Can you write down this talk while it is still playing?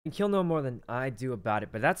think he'll know more than I do about it,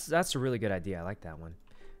 but that's a really good idea. I like that one.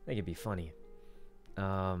 I think it'd be funny.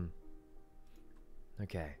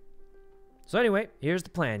 Okay. So anyway, here's the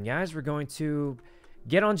plan, guys. We're going to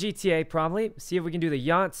get on GTA probably, see if we can do the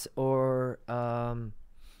yachts or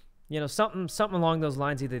you know, something along those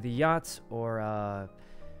lines, either the yachts or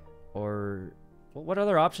what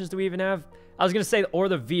other options do we even have? I was gonna say or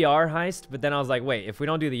the VR heist, but then I was like, wait, if we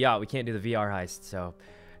don't do the yacht, we can't do the VR heist. So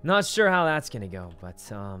not sure how that's gonna go,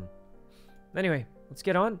 but anyway, let's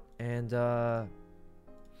get on and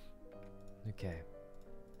okay.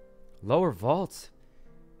 Lower vault.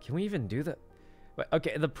 Can we even do the...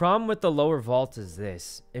 Okay, the problem with the lower vault is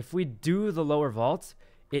this. If we do the lower vault,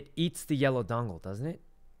 it eats the yellow dongle, doesn't it?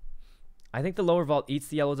 I think the lower vault eats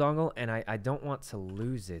the yellow dongle, and I don't want to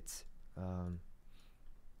lose it.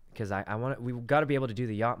 Because I want we've got to be able to do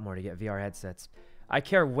the yacht more to get VR headsets. I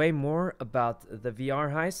care way more about the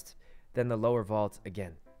VR heist than the lower vault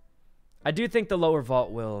again. I do think the lower vault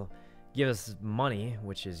will give us money,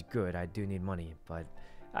 which is good. I do need money, but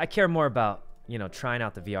I care more about, you know, trying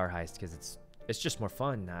out the VR heist because it's just more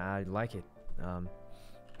fun. I like it. All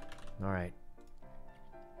right.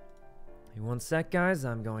 In 1 sec, guys.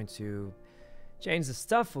 I'm going to change the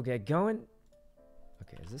stuff. We'll get going.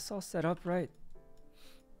 Okay, is this all set up right?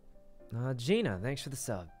 Gina, thanks for the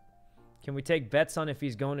sub. Can we take bets on if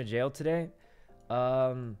he's going to jail today?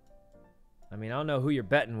 I mean, I don't know who you're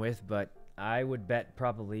betting with, but I would bet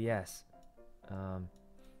probably yes.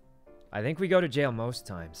 I think we go to jail most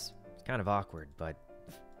times. It's kind of awkward, but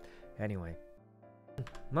anyway.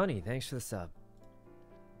 Money, thanks for the sub.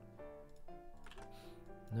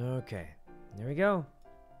 Okay, there we go.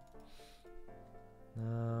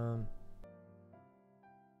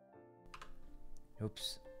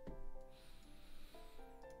 Oops.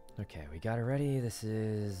 Okay, we got it ready. This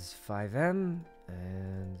is 5M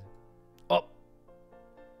and oh,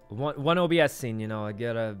 one OBS scene. You know, I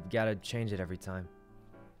gotta change it every time.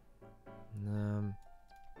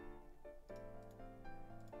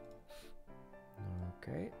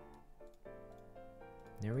 Okay.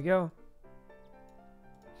 There we go.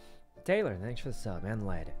 Taylor, thanks for the sub and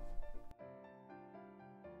lead.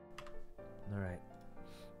 All right.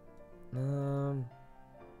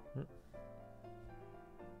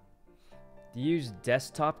 Do you use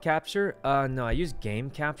desktop capture? No, I use game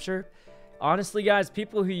capture. Honestly, guys,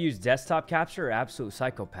 people who use desktop capture are absolute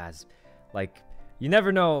psychopaths. Like, you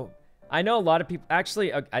never know. I know a lot of people...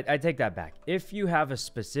 Actually, I take that back. If you have a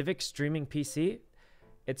specific streaming PC,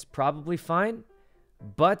 it's probably fine.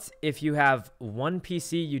 But if you have one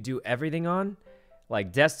PC you do everything on,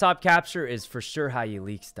 like, desktop capture is for sure how you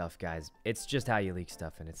leak stuff, guys. It's just how you leak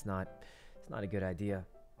stuff, and it's not a good idea.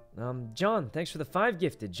 John, thanks for the 5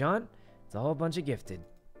 gifted, John. It's a whole bunch of gifted.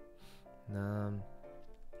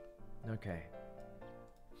 Okay.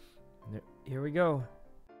 Here we go.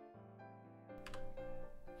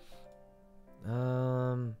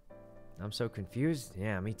 I'm so confused.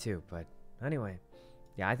 Yeah, me too. But anyway,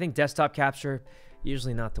 yeah, I think desktop capture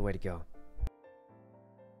usually not the way to go.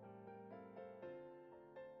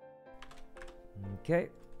 Okay.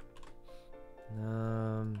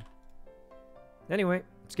 Anyway,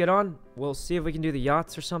 let's get on. We'll see if we can do the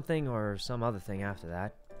yachts or something or some other thing after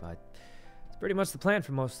that. But it's pretty much the plan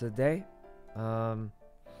for most of the day.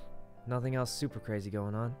 Nothing else super crazy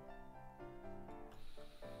going on.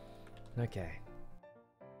 Okay.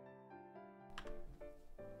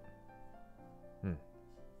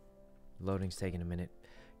 Loading's taking a minute.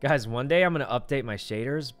 Guys, one day I'm going to update my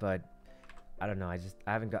shaders, but I don't know. I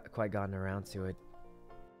haven't quite gotten around to it.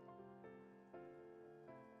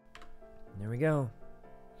 There we go.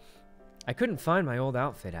 I couldn't find my old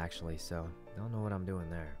outfit, actually, so I don't know what I'm doing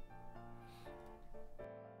there.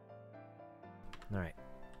 Alright.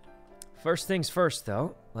 First things first,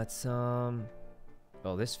 though. Let's, oh,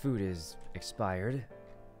 this food is expired.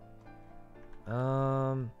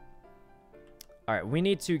 Alright, we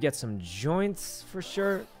need to get some joints for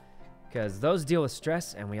sure, because those deal with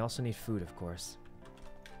stress, and we also need food, of course.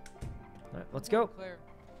 Alright, let's go.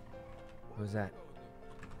 Who's that?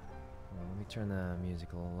 Well, let me turn the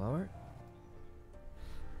music a little lower.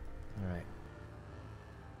 Alright.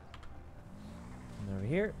 And over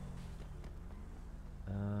here.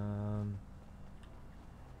 Alright.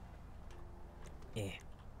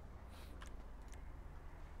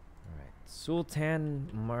 Sultan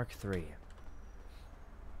Mark III.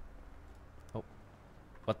 Oh.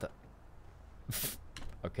 What the?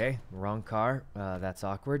 Okay. Wrong car. That's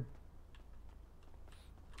awkward.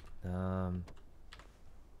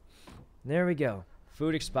 There we go.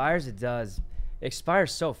 Food expires. It does. It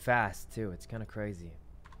expires so fast, too. It's kind of crazy.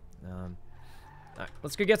 Alright,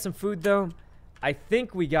 let's go get some food, though. I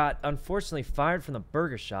think we got, unfortunately, fired from the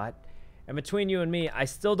Burger Shot. And between you and me, I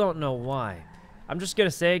still don't know why. I'm just going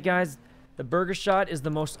to say, guys, the Burger Shot is the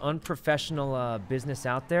most unprofessional business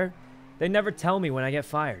out there. They never tell me when I get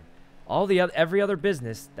fired. Every other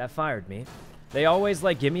business that fired me, they always,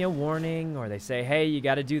 like, give me a warning, or they say, hey, you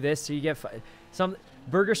got to do this so you get fired. Some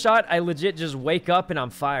Burger Shot, I legit just wake up and I'm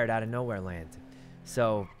fired out of nowhere land.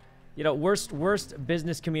 So, you know, worst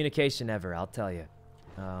business communication ever, I'll tell you.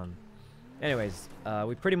 Anyways,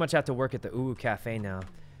 we pretty much have to work at the Uwu Cafe now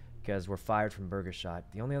because we're fired from Burger Shot.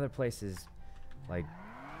 The only other place is, like,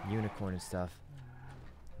 Unicorn and stuff.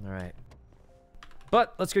 All right.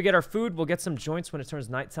 But let's go get our food. We'll get some joints when it turns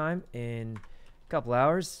nighttime in a couple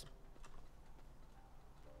hours.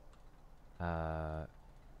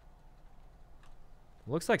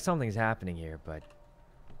 Looks like something's happening here, but...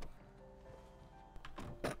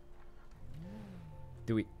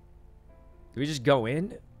 Do we just go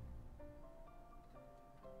in?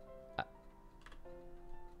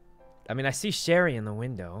 I mean, I see Sherry in the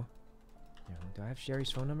window. Do I have Sherry's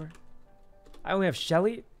phone number? I only have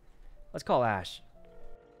Shelly? Let's call Ash.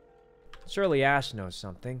 Surely Ash knows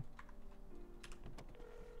something.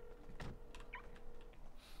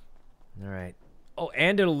 Alright. Oh,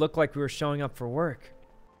 and it'll look like we were showing up for work.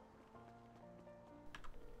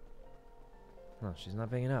 Oh, she's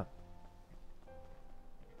not picking up.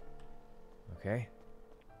 Okay.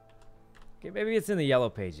 Okay, maybe it's in the yellow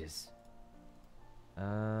pages.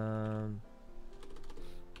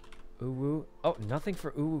 Uwu. Oh, nothing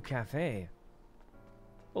for Uwu Cafe.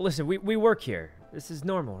 Well, listen, we work here. This is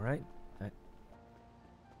normal, right?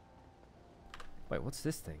 Wait, what's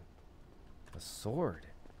this thing? A sword.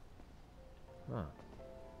 Huh.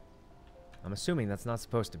 I'm assuming that's not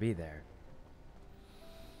supposed to be there.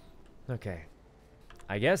 Okay.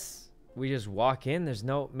 I guess we just walk in. There's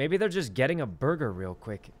no... Maybe they're just getting a burger real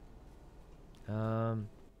quick. You know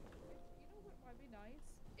what might be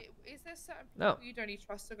nice? Is there certain people you'd only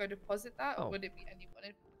trust to go deposit that, or would it be anyone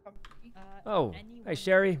in the company? Oh, hey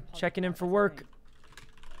Sherry, checking in for work.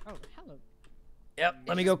 Oh, hello. Yep,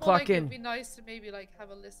 let me go clock in. It'd be nice to maybe like have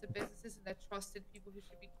a list of businesses and their trusted people who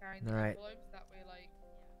should be carrying the envelopes. That way, like.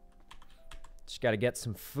 Just gotta get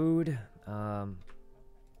some food. Clock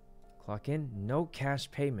in. No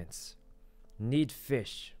cash payments. Need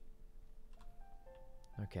fish.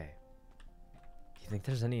 Okay. Do you think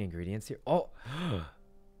there's any ingredients here? Oh!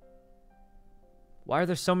 Why are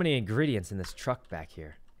there so many ingredients in this truck back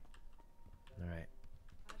here? Alright.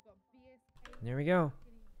 There we go.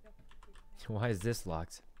 Why is this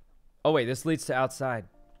locked? Oh wait, this leads to outside.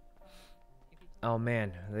 Oh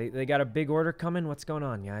man, they got a big order coming? What's going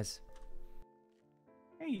on, guys?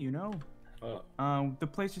 Hey, you know. The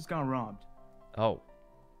place just got robbed. Oh.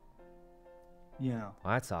 Yeah.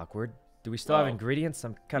 Well, that's awkward. Do we still have ingredients?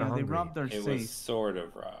 I'm kind of hungry. They robbed our safe. It was sort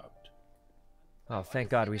of robbed. Oh, thank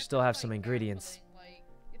God. We still have some ingredients.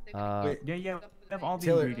 Yeah, we have all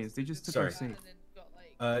the ingredients. They just took our safe.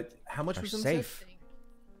 How much was safe?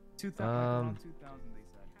 2,000. 2,000, they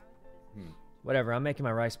said. Whatever. I'm making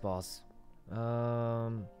my rice balls.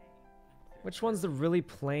 Which one's the really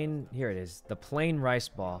plain? Here it is. The plain rice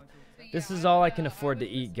ball. This is all I can afford to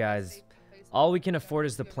eat, guys. All we can afford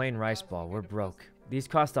is the plain rice ball. We're broke. These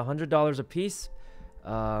cost $100 a piece.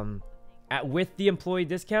 With the employee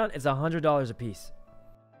discount, it's $100 a piece.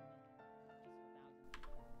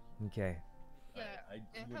 Okay. Yeah, I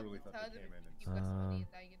literally thought they came in and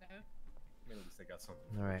at least they got something.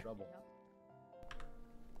 All right.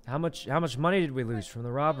 How much money did we lose from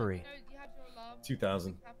the robbery?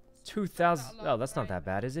 2,000. 2,000. Oh, that's not that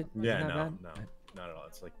bad, is it? Yeah, no, not at all.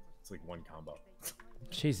 It's like one combo.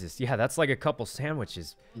 Jesus, yeah, that's like a couple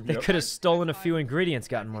sandwiches. They could have stolen a few ingredients,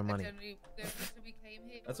 gotten more money.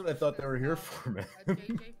 That's what I thought they were here for, man.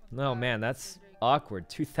 No, man, that's awkward.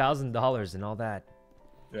 $2,000 and all that.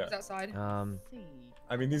 Yeah. Outside.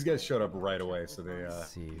 I mean, these guys showed up right away, so they let's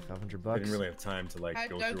see, $500. They didn't really have time to like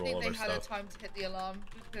go through all of our stuff. I don't think they had time to hit the alarm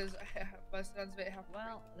because first one's a bit happy.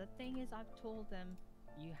 Well, the thing is, I've told them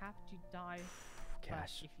you have to die.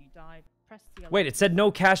 Cash. If you die, press the alarm. Wait, it said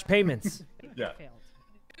no cash payments. Yeah.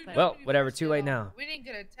 Well, whatever. Too late now. We didn't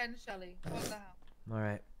get a 10, Shelly. What the hell? All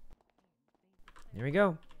right. Here we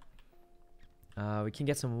go. We can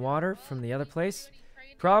get some water from the other place.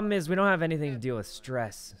 Problem is, we don't have anything to deal with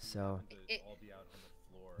stress, so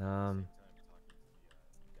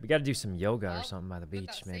we got to do some yoga or something by the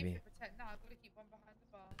beach, maybe.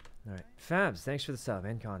 All right, Fabs, thanks for the sub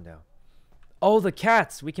and condo. Oh, the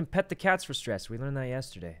cats! We can pet the cats for stress. We learned that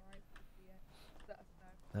yesterday.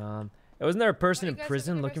 Wasn't there a person in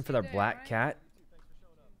prison looking for their black cat?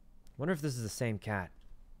 Wonder if this is the same cat.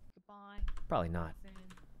 Probably not.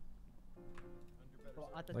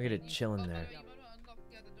 other Look at it things. chilling there. You might not unlock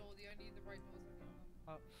the other door. The only the right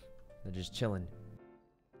doors. They're just chilling.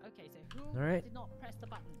 Okay, so who All right. did not press the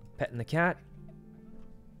button? Petting the cat.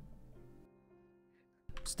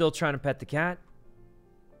 Still trying to pet the cat.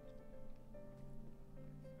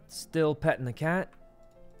 Still petting the cat.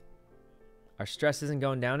 Our stress isn't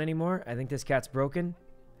going down anymore. I think this cat's broken.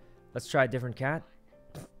 Let's try a different cat.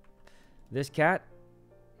 This cat.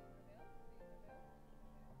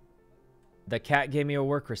 The cat gave me a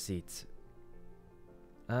work receipt.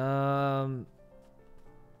 Okay.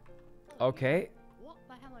 What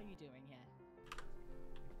the hell are you doing here?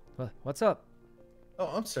 What's up? Oh,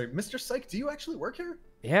 I'm sorry, Mr. Syke. Do you actually work here?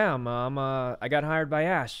 Yeah, I got hired by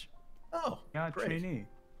Ash. Oh, Yeah, great. trainee.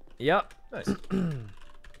 Yep. Nice.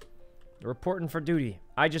 Reporting for duty.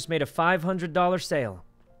 I just made a $500 sale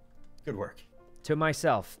Good work. to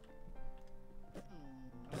myself.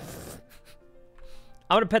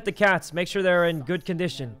 I want to pet the cats. Make sure they're in good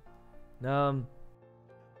condition. Guys,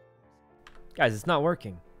 it's not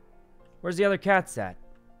working. Where's the other cats at?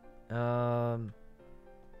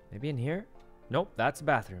 Maybe in here? Nope, that's a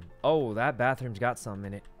bathroom. Oh, that bathroom's got something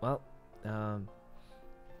in it. Well,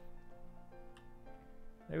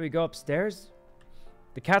 maybe we go upstairs.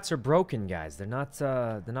 The cats are broken, guys. They're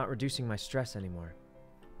not reducing my stress anymore.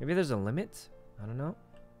 Maybe there's a limit? I don't know.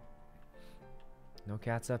 No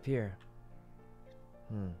cats up here.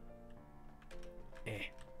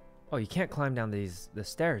 Oh, you can't climb down the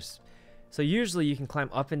stairs. So usually you can climb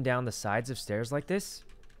up and down the sides of stairs like this.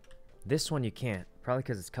 This one you can't. Probably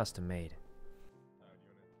because it's custom made.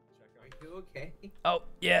 Are you okay? Oh,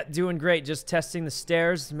 yeah, doing great. Just testing the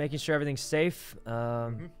stairs, making sure everything's safe.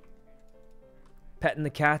 Petting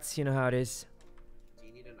the cats, you know how it is. Do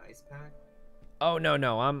you need an ice pack? Oh,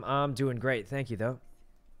 no, I'm doing great. Thank you, though.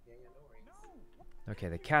 Yeah, no worries. Okay,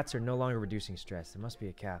 the cats are no longer reducing stress. There must be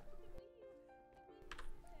a cap.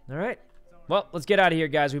 All right. Well, let's get out of here,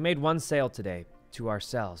 guys. We made one sale today to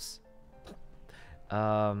ourselves.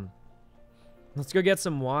 Let's go get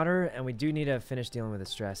some water, and we do need to finish dealing with the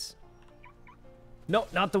stress. No,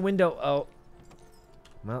 not the window. Oh.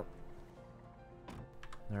 Well.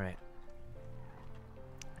 All right.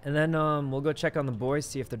 And then we'll go check on the boys,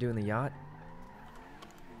 see if they're doing the yacht.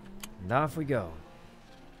 And off we go.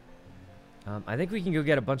 I think we can go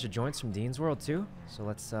get a bunch of joints from Dean's World too. So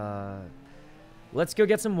let's go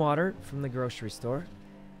get some water from the grocery store.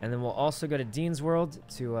 And then we'll also go to Dean's World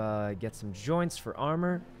to get some joints for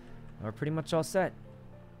armor. We're pretty much all set.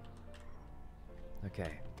 Okay.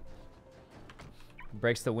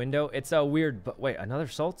 Breaks the window. It's a weird, but wait, another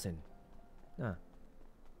Sultan. Huh.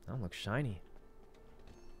 That one looks shiny.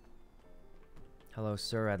 Hello,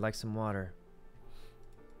 sir. I'd like some water.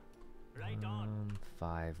 Right on.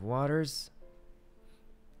 5 waters.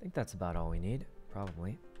 I think that's about all we need,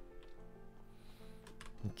 probably.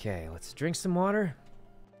 Okay, let's drink some water.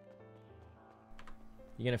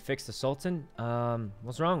 You gonna fix the Sultan?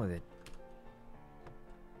 What's wrong with it?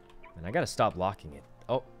 And I gotta stop locking it.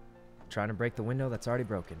 Oh, trying to break the window that's already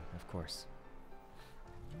broken, of course.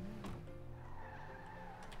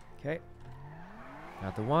 Okay.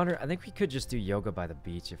 Got the water. I think we could just do yoga by the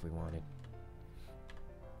beach if we wanted.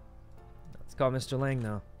 Let's call Mr. Lang,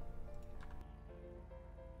 though.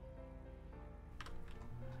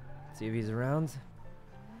 See if he's around.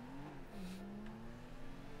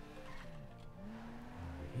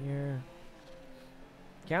 Here.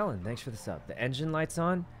 Callan, thanks for the sub. The engine light's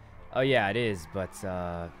on? Oh, yeah, it is, but,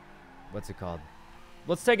 what's it called?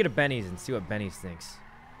 Let's take it to Benny's and see what Benny's thinks.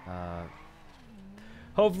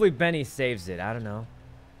 Hopefully Benny saves it. I don't know.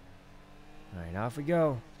 Alright, off we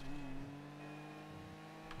go.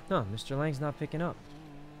 No, Mr. Lang's not picking up.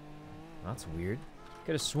 That's weird.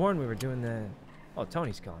 Could have sworn we were doing the... Oh,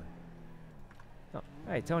 Tony's calling. Oh,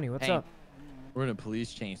 hey, Tony, what's up? We're in a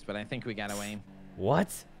police chase, but I think we got away.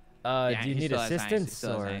 What? Yeah, do you need assistance?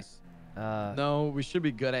 Or... No, we should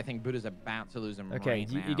be good. I think Buddha's about to lose him okay,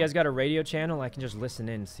 right now. You guys got a radio channel? I can just listen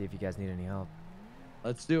in and see if you guys need any help.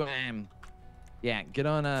 Let's do yeah, get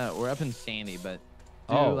on we're up in Sandy, but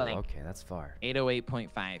do like okay, that's far.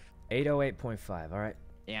 808.5. 808.5. All right.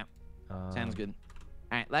 Yeah. Sounds good.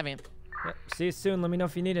 All right, love you. Yep, see you soon. Let me know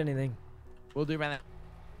if you need anything. We'll do right now.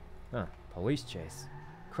 Huh, police chase.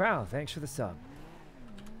 Crow, thanks for the sub.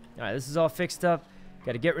 All right, this is all fixed up.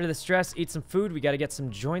 Got to get rid of the stress, eat some food. We got to get some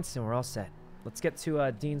joints, and we're all set. Let's get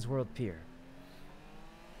to Dean's World Pier.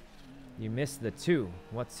 You missed the 2.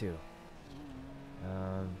 What 2?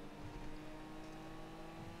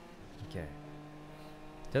 Okay.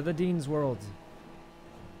 To the Dean's World.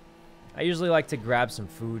 I usually like to grab some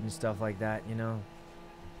food and stuff like that, you know.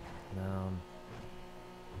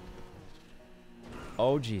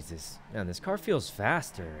 Oh, Jesus. Man, this car feels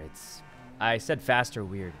faster. I said faster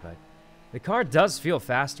weird, but the car does feel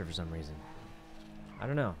faster for some reason. I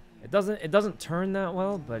don't know. It doesn't turn that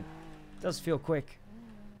well, but it does feel quick.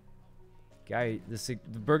 Guy, the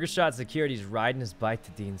Burger Shot security's riding his bike to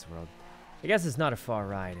Dean's World. I guess it's not a far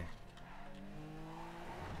ride.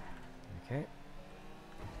 Okay.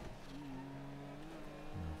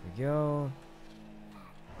 Off we go.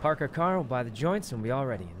 Park our car, we'll buy the joints, and we'll be all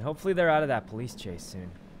ready. And hopefully they're out of that police chase soon.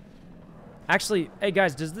 Actually, hey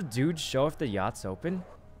guys, does the dude show if the yacht's open?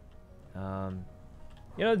 You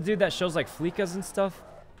know the dude that shows like fleekas and stuff?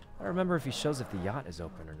 I don't remember if he shows if the yacht is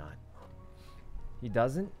open or not. He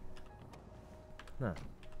doesn't? Huh.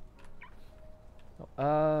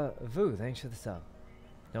 Oh, Vu, thanks for the sub.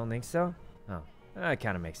 Don't think so? Oh, that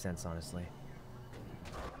kind of makes sense, honestly.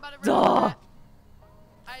 I'm about to run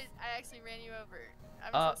I actually ran you over.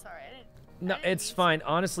 I'm so sorry. No, it's fine.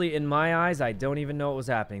 Honestly, in my eyes, I don't even know what was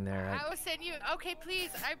happening there. I was saying you. Okay, please.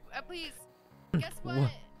 Please. Guess what?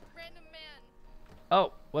 Random man.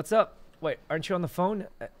 Oh, what's up? Wait, aren't you on the phone?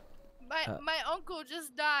 My uncle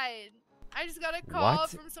just died. I just got a call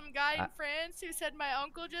from some guy in France who said my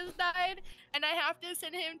uncle just died, and I have to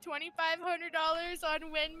send him $2,500 on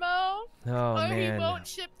Venmo, or man. He won't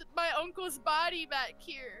ship my uncle's body back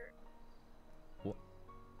here.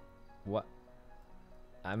 What?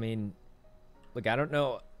 I mean, look, I don't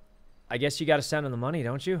know. I guess you got to send him the money,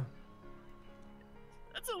 don't you?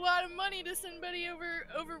 That's a lot of money to send somebody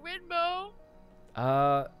over Venmo.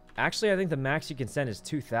 Actually, I think the max you can send is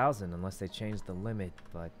 2,000 unless they change the limit,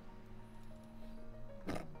 but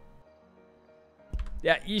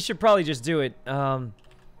yeah, you should probably just do it. I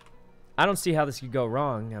don't see how this could go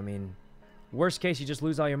wrong. I mean, worst case, you just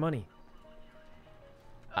lose all your money.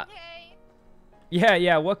 Okay.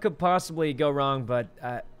 Yeah, what could possibly go wrong, but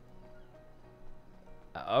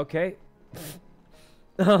okay.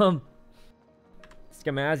 Scamaz,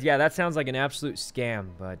 yeah, that sounds like an absolute scam,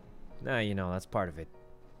 but nah, you know, that's part of it.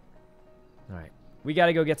 All right, we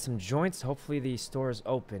gotta go get some joints. Hopefully the store is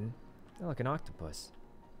open. Oh, look, an octopus.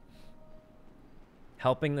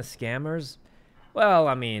 Helping the scammers? Well,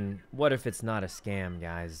 I mean, what if it's not a scam,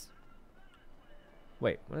 guys?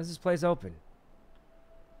 Wait, when is this place open?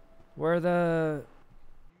 Where are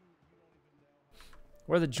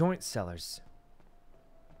the joint sellers?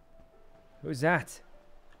 Who's that?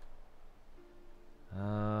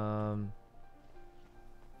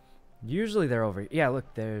 Usually they're over. Yeah,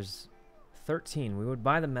 look, there's 13. We would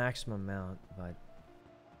buy the maximum amount, but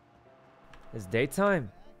it's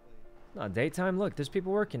daytime. Not daytime. Look, there's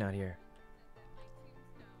people working out here.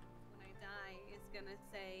 When I die, it's gonna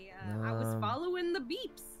say I was following the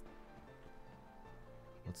beeps.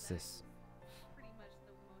 What's this?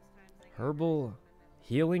 Herbal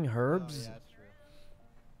healing herbs? Oh, yeah, that's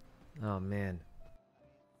true. Oh man.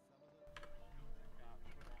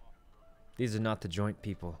 These are not the joint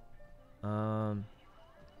people. Hello.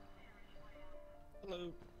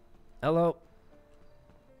 Hello.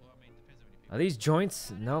 Are these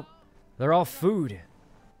joints? Nope. They're all food.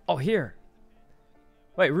 Oh, here.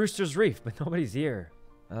 Wait, Rooster's Reef, but nobody's here.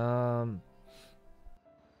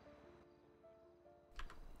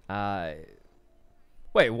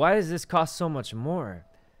 Wait, why does this cost so much more?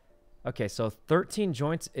 Okay, so 13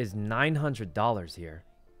 joints is $900 here.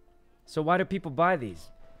 So why do people buy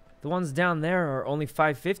these? The ones down there are only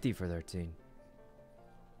 $550 for 13.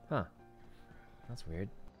 Huh. That's weird.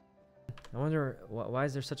 I wonder why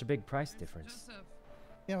is there such a big price difference?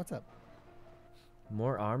 Yeah, what's up?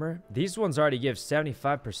 More armor? These ones already give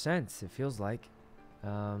 75%, it feels like.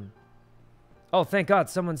 Oh, thank God,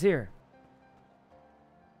 someone's here.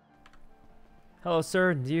 Hello,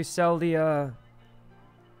 sir. Do you sell the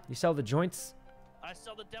joints? I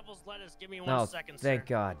sell the devil's lettuce. Give me 1 second, sir. Thank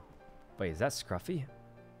God. Wait, is that Scruffy?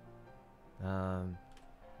 Well,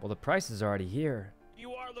 the price is already here.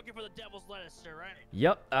 You are looking for the devil's lettuce, sir, right?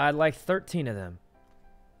 Yep, I'd like 13 of them.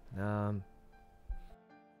 I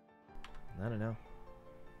don't know.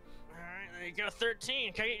 Alright, you got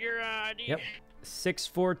 13. Can I get your ID? Yep.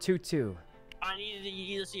 6422. I need to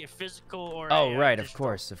either see a physical or oh, a, right, digital.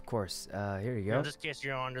 of course. Here you go. In this case,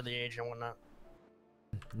 you're under the age and whatnot.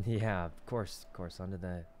 Yeah, of course, under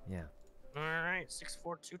the, yeah. Alright,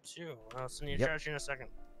 6422. I'll send you a charge in a second.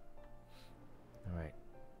 Alright.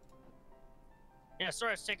 Yeah,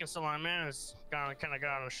 sorry it's taking so long, man. It's kind of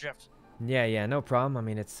got on a shift. Yeah, no problem. I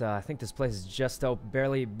mean, it's, I think this place is just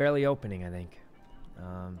barely opening, I think.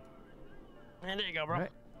 And there you go, bro.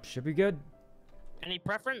 Alright, should be good. Any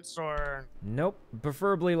preference, or? Nope.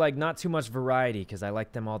 Preferably, like, not too much variety, because I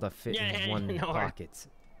like them all to fit in one pocket.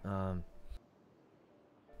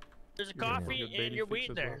 There's a coffee and your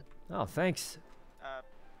weed there. Oh, thanks.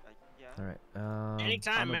 All right.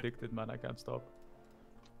 Anytime, I'm man. addicted, man. I can't stop.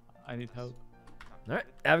 I need help. All right.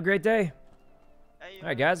 Have a great day. Hey, All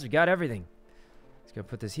right, guys. We got everything. Let's go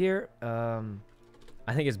put this here.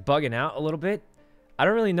 I think it's bugging out a little bit. I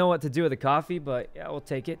don't really know what to do with the coffee, but yeah, we'll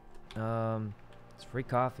take it. It's free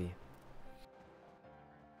coffee.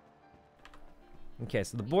 Okay,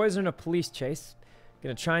 so the boys are in a police chase.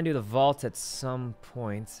 Gonna try and do the vault at some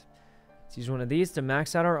point. Let's use one of these to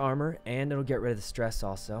max out our armor, and it'll get rid of the stress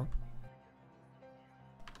also.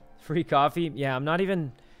 Free coffee. Yeah, I'm not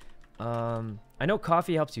even... I know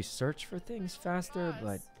coffee helps you search for things faster,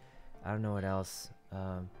 but I don't know what else.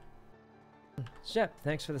 Shep,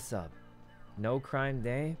 thanks for the sub. No crime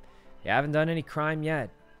day. Yeah, I haven't done any crime yet.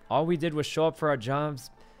 All we did was show up for our jobs,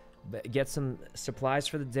 get some supplies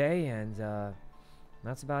for the day, and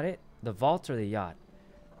that's about it. The vault or the yacht?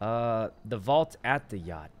 The vault at the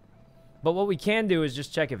yacht. But what we can do is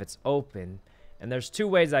just check if it's open. And there's two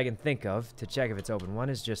ways I can think of to check if it's open. One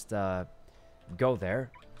is just go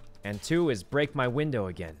there. And two is break my window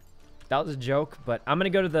again. That was a joke, but I'm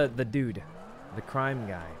going to go to the dude. The crime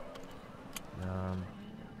guy.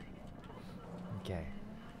 Okay.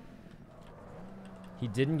 He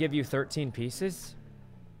didn't give you 13 pieces?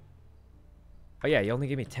 Oh yeah, he only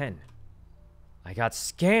gave me 10. I got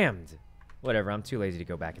scammed. Whatever, I'm too lazy to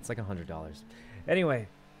go back. It's like $100. Anyway,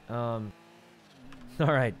 all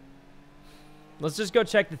right. Let's just go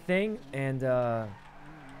check the thing, and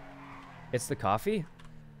it's the coffee.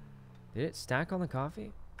 Did it stack on the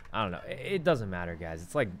coffee? I don't know. It doesn't matter, guys.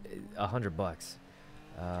 It's like $100.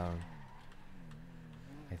 I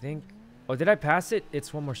think. Oh, did I pass it?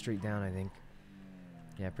 It's one more street down, I think.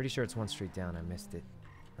 Yeah, pretty sure it's one street down. I missed it.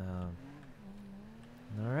 All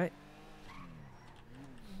right.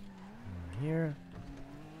 Here.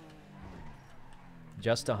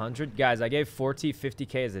 Just 100. Guys, I gave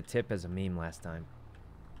 50K as a tip as a meme last time.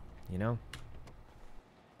 You know?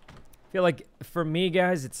 I feel like for me,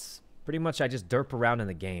 guys, it's pretty much I just derp around in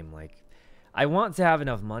the game. Like, I want to have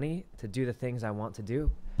enough money to do the things I want to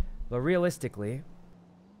do. But realistically,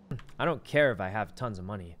 I don't care if I have tons of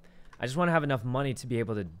money. I just want to have enough money to be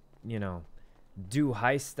able to, you know, do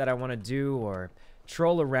heists that I want to do or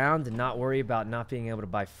troll around and not worry about not being able to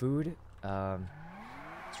buy food.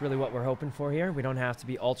 It's really what we're hoping for here. We don't have to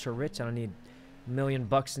be ultra rich. I don't need $1 million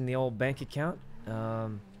in the old bank account.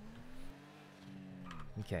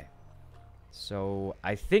 Okay. So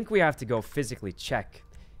I think we have to go physically check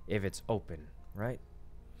if it's open, right?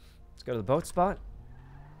 Let's go to the boat spot.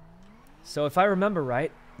 So if I remember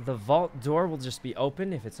right, the vault door will just be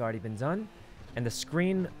open if it's already been done, and the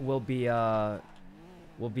screen will be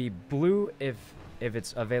blue if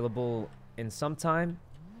it's available in some time,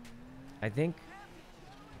 I think.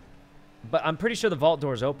 But I'm pretty sure the vault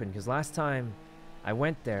door is open because last time I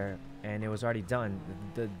went there and it was already done.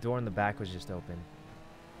 The door in the back was just open.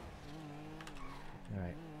 All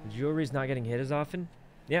right, jewelry's not getting hit as often.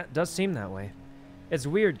 Yeah, it does seem that way. It's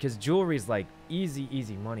weird because jewelry's like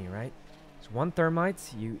easy money, right? It's 1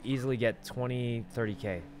 thermite, you easily get 20,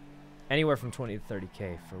 30K. Anywhere from 20 to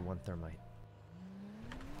 30K for 1 thermite.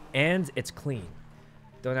 And it's clean.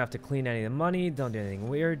 Don't have to clean any of the money, don't do anything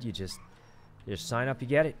weird. You just sign up, you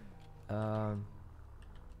get it. Not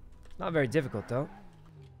very difficult though.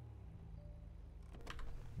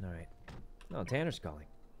 Alright. Oh, Tanner's calling.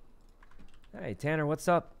 Hey, Tanner, what's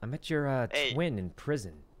up? I met your twin in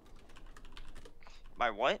prison. My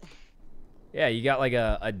what? Yeah, you got like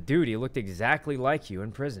a dude. He looked exactly like you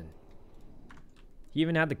in prison. He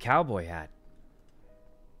even had the cowboy hat.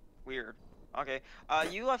 Weird. Okay.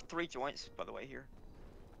 You left 3 joints, by the way, here.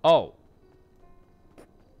 Oh.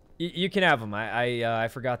 You can have them. I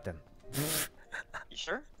forgot them. You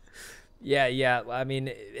sure? Yeah. I mean,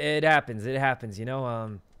 it happens. It happens, you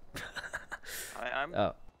know.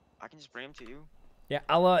 I can just bring them to you. Yeah,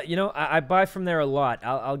 I'll you know, I buy from there a lot.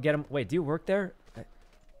 I'll get them. Wait, do you work there?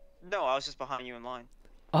 No, I was just behind you in line.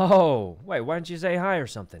 Oh, wait, why didn't you say hi or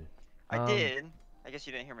something? I did. I guess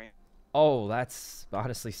you didn't hear me. Oh, that's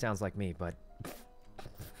honestly sounds like me, but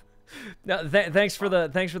no, thanks for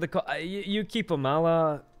the call. You keep them.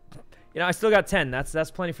 I'll you know, I still got 10.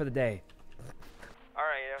 That's plenty for the day. All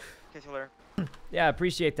right, yeah. Catch you later. Yeah, I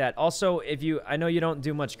appreciate that. Also, I know you don't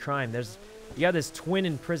do much crime. You got this twin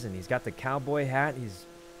in prison. He's got the cowboy hat. He's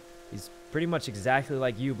pretty much exactly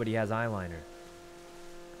like you, but he has eyeliner.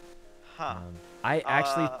 Huh. I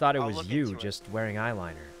actually thought it was you just wearing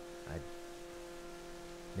eyeliner.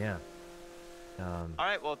 Yeah. All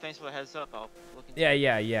right. Well, thanks for the heads up. I'll look into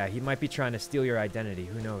Yeah. He might be trying to steal your identity.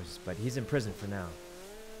 Who knows? But he's in prison for now.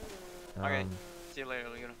 Okay. See you later,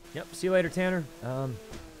 Luna. Yep. See you later, Tanner.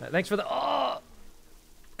 Thanks for the. Oh.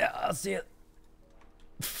 Yeah. I'll see you.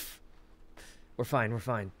 We're fine. We're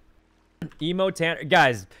fine. Emo Tanner.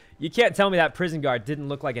 Guys, you can't tell me that prison guard didn't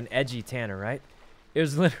look like an edgy Tanner, right? It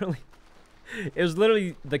was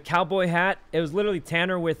literally the cowboy hat. It was literally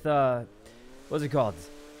Tanner with, what's it called?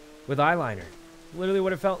 With eyeliner. Literally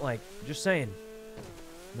what it felt like. Just saying.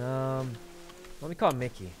 Let me call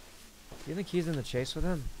Mickey. Do you think he's in the chase with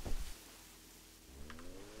him?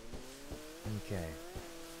 Okay.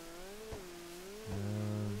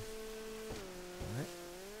 Alright.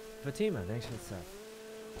 Fatima, thanks for the stuff.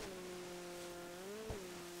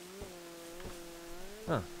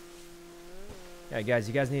 Huh. Yeah, guys,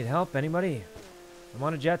 you guys need help? Anybody? I'm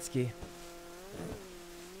on a jet ski.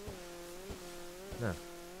 No.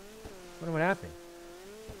 Wonder what happened.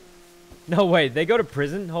 No, wait, they go to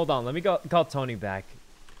prison? Hold on, let me call Tony back.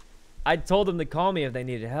 I told them to call me if they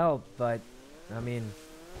needed help, but, I mean...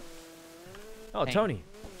 Oh, hey. Tony.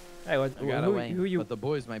 Hey, who you... But the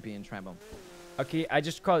boys might be in trouble. Okay, I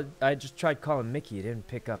just tried calling Mickey. He didn't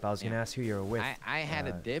pick up. I was gonna ask who you were with. I had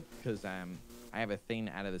a dip, because, I have a thing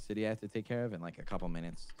out of the city I have to take care of in like a couple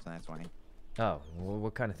minutes, so that's why. Oh, well,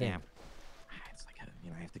 what kind of thing? Yeah. It's like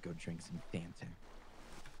I have to go drink some Fanta.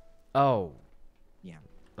 Oh. Yeah.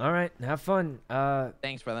 All right, have fun.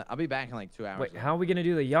 Thanks, brother. I'll be back in like 2 hours. Wait, how are we gonna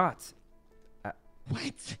do the yachts?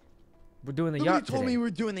 What? We're doing the Nobody yacht told today. me we're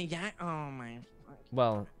doing the yacht. Oh my.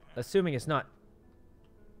 Well, assuming it's not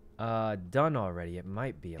done already, it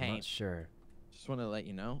might be. I'm not sure. Just want to let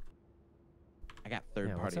you know. I got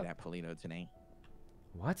third party at Polito today.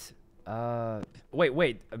 What?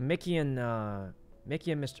 Wait. Mickey and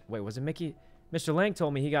Mr. Wait, was it Mickey? Mr. Lang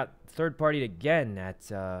told me he got third partied again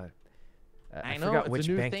at I know, forgot it's which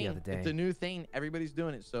a new bank thing. the other day. It's a new thing. Everybody's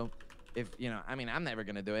doing it. So if I mean, I'm never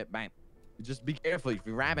gonna do it, but just be careful. If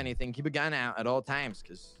you grab anything, keep a gun out at all times,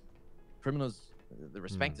 because criminals, the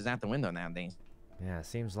respect is out the window nowadays. Yeah,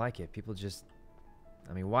 seems like it. People just,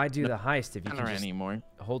 I mean, why do the heist if you can just anymore.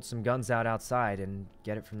 Hold some guns out outside and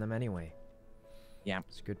get it from them anyway? Yeah,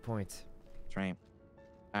 it's a good point. That's right.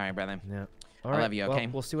 All right, brother. Yeah. I love you. Okay.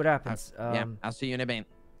 Well, we'll see what happens. Yeah, I'll see you in a bit.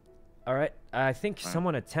 All right. I think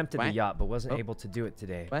someone attempted the yacht, but wasn't able to do it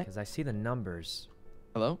today What? because I see the numbers.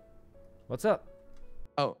 Hello? What's up?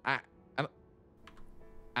 Oh, I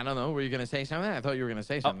don't know. Were you gonna say something? I thought you were gonna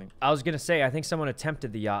say something. I was gonna say I think someone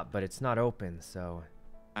attempted the yacht, but it's not open. So.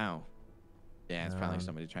 Oh. Yeah, it's probably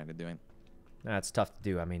somebody trying to do it. That's tough to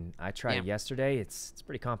do. I mean, I tried it yesterday. It's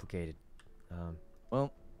pretty complicated.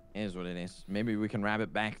 Well, it is what it is. Maybe we can wrap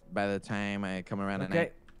it back by the time I come around at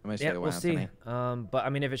night. Yeah, we'll see. But I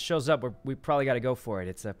mean, if it shows up, we probably got to go for it.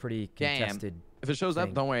 It's a pretty contested. If it shows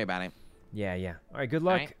up, don't worry about it. Yeah. All right. Good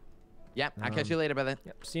luck. Right. Yep. I'll catch you later, brother.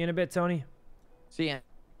 Yep. See you in a bit, Tony. See ya.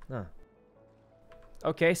 Huh.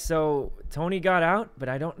 Okay, so Tony got out, but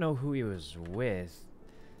I don't know who he was with.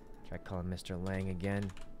 Try calling Mr. Lang again.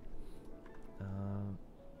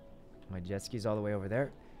 My jet ski's all the way over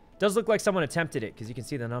there. Does look like someone attempted it because you can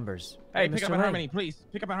see the numbers. Hey, pick Mr. up Lang. at Harmony, please.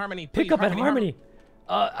 Pick up at Harmony. Pick Please. up at Harmony.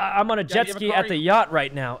 I'm on a jet ski at the yacht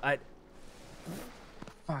right now.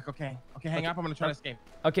 Fuck. Okay. Hang up. I'm gonna try to escape.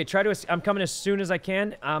 Okay, I'm coming as soon as I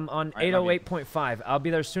can. I'm on 808.5. I'll be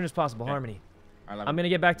there as soon as possible. Harmony. I'm gonna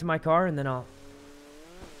get back to my car and then I'll.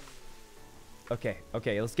 Okay.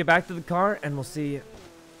 Let's get back to the car and we'll see.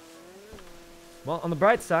 Well, on the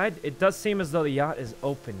bright side, it does seem as though the yacht is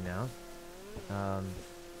open now.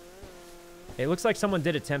 It looks like someone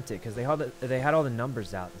did attempt it because they had all the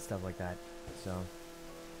numbers out and stuff like that. So,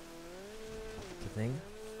 it's a thing.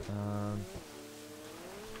 All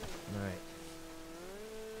right.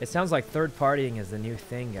 It sounds like third partying is the new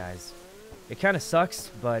thing, guys. It kind of sucks,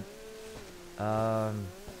 but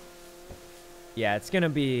yeah, it's gonna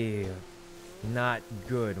be not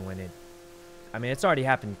good when it. I mean, it's already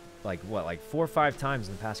happened like 4 or 5 times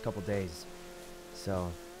in the past couple days.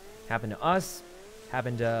 So, happened to us.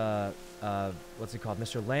 Happened to what's it called,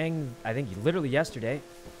 Mr. Lang? I think literally yesterday.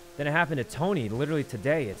 Then it happened to Tony literally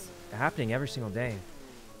today. It's happening every single day.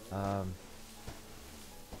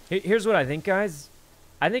 Here's what I think, guys.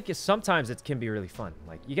 I think sometimes it can be really fun.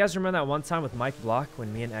 Like, you guys remember that one time with Mike Block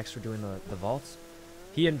when me and X were doing the vaults?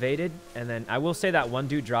 He invaded, and then I will say that one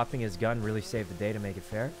dude dropping his gun really saved the day to make it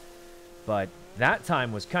fair. But that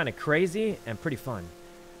time was kind of crazy and pretty fun.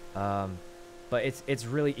 But it's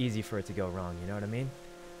really easy for it to go wrong, you know what I mean?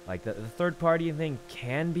 Like, the third party thing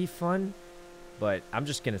can be fun, but I'm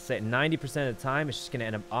just going to say 90% of the time it's just going to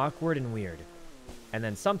end up awkward and weird. And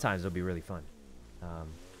then sometimes it'll be really fun.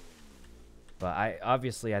 But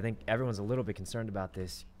obviously I think everyone's a little bit concerned about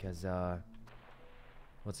this because,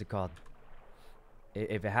 what's it called?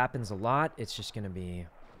 If it happens a lot, it's just going to be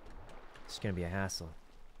a hassle.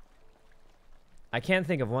 I can't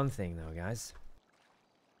think of one thing though, guys.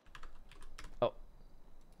 Oh,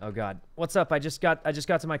 Oh God. What's up? I just got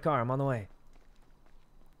to my car. I'm on the way.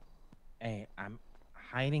 Hey, I'm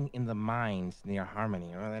hiding in the mines near Harmony.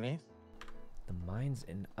 You know where that is? The mines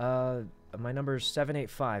in my number's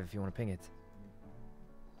 785 if you want to ping it.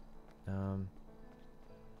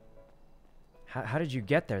 How did you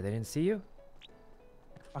get there? They didn't see you?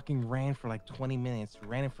 I fucking ran for like 20 minutes.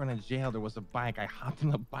 Ran in front of jail. There was a bike. I hopped in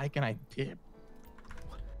the bike and I dipped.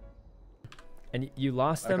 And you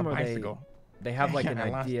lost like them, or they have like an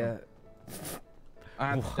idea?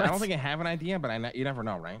 I don't think I have an idea, but you never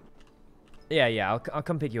know, right? Yeah. I'll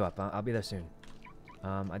come pick you up. I'll be there soon.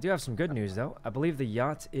 I do have some good news though. I believe the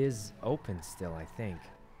yacht is open still. I think.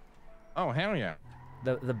 Oh hell yeah.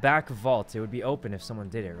 The back vault. It would be open if someone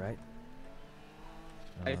did it, right?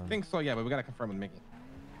 I think so, yeah, but we gotta confirm with Mickey.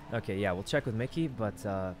 Okay, yeah, we'll check with Mickey,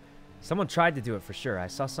 but someone tried to do it for sure. I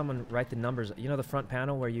saw someone write the numbers. You know the front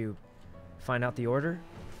panel where you find out the order?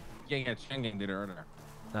 Yeah, Shengang did the order.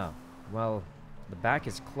 Oh, well, the back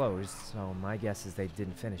is closed, so my guess is they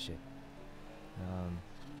didn't finish it.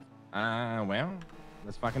 Well,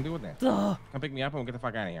 let's fucking do it then. Come pick me up and we'll get the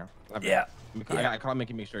fuck out of here. Yeah. I call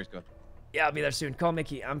Mickey, make sure he's good. Yeah, I'll be there soon. Call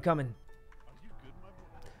Mickey. I'm coming.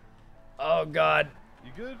 Oh, God.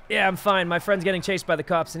 You good? Yeah, I'm fine. My friend's getting chased by the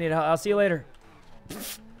cops. I'll see you later.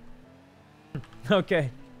 Okay.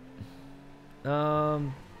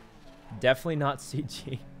 Definitely not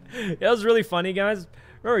CG. It was really funny, guys.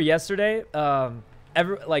 Remember yesterday?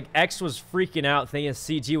 X was freaking out, thinking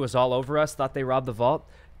CG was all over us. Thought they robbed the vault.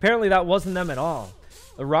 Apparently, that wasn't them at all.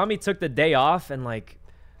 Rami took the day off, and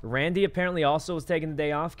Randy apparently also was taking the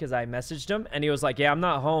day off because I messaged him, and he was like, "Yeah, I'm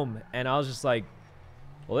not home," and I was just like,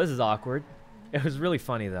 "Well, this is awkward." It was really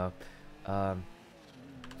funny though.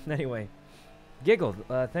 Anyway, Giggled,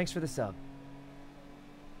 thanks for the sub.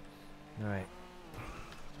 All right,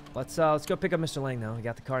 let's go pick up Mr. Lang though. We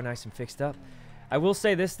got the car nice and fixed up. I will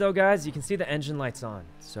say this though, guys, you can see the engine lights on.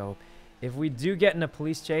 So if we do get in a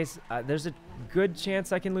police chase, there's a good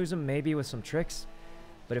chance I can lose him, maybe with some tricks.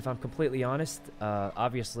 But if I'm completely honest,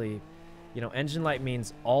 obviously, you know, engine light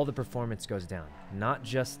means all the performance goes down, not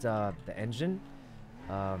just the engine.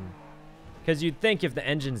 Because you'd think if the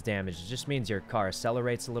engine's damaged, it just means your car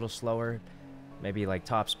accelerates a little slower, maybe like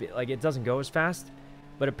top speed, like it doesn't go as fast.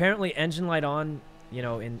 But apparently engine light on, you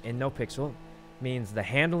know, in nopixel means the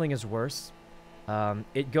handling is worse.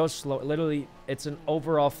 It goes slow. Literally, it's an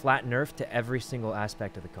overall flat nerf to every single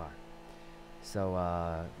aspect of the car. So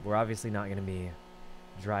we're obviously not going to be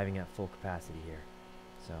driving at full capacity here.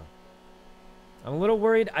 So I'm a little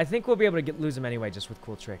worried. I think we'll be able to lose him anyway, just with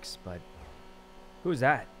cool tricks. But who's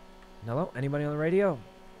that? Hello? Anybody on the radio?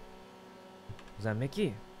 Was that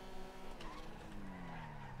Mickey? Oh,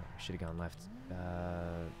 we should have gone left.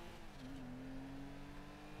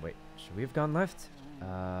 Wait, should we have gone left?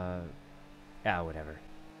 Yeah, whatever.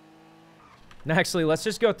 No, actually, let's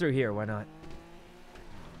just go through here. Why not?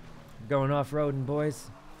 Going off-roading,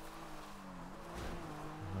 boys.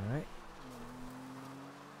 All right.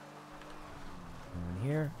 Going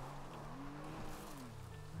here.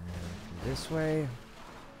 And this way.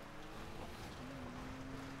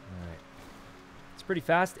 Alright. It's pretty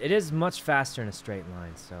fast. It is much faster in a straight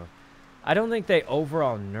line, so I don't think they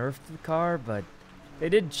overall nerfed the car, but they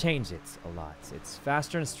did change it a lot. It's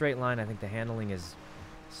faster in a straight line. I think the handling is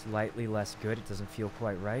slightly less good. It doesn't feel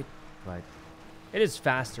quite right, but it is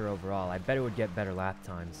faster overall. I bet it would get better lap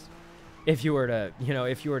times if you were to, you know,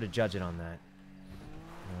 if you were to judge it on that.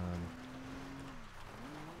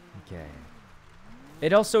 Okay.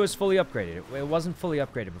 It also is fully upgraded. It wasn't fully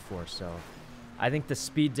upgraded before, so I think the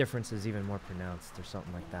speed difference is even more pronounced or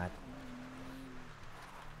something like that.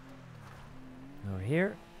 Over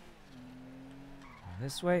here.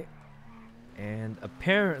 This way. And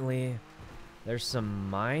apparently there's some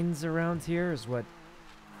mines around here is what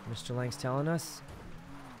Mr. Lang's telling us.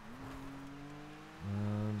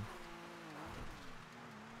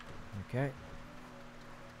 Okay.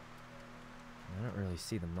 I don't really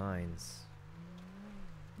see the mines.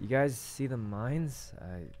 You guys see the mines?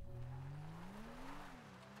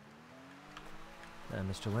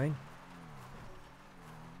 Mr. Lang?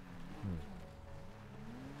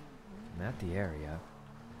 I'm at the area.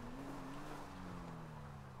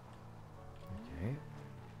 Okay.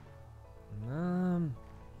 I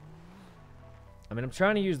mean, I'm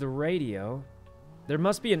trying to use the radio. There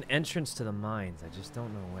must be an entrance to the mines. I just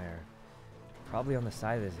don't know where. Probably on the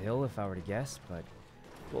side of this hill, if I were to guess, but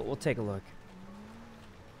we'll take a look.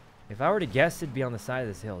 If I were to guess, it'd be on the side of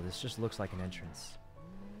this hill. This just looks like an entrance.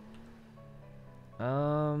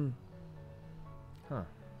 Huh. I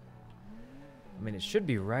mean, it should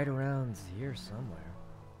be right around here somewhere.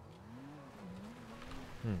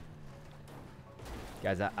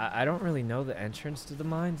 Guys, I don't really know the entrance to the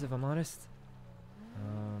mines, if I'm honest.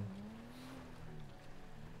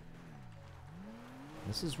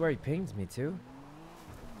 This is where he pinged me to.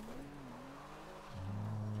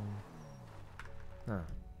 Huh.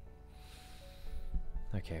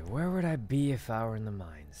 Okay, where would I be if I were in the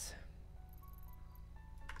mines?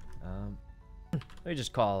 Let me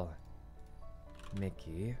just call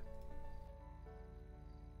Mickey.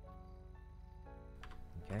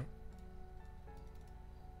 Okay.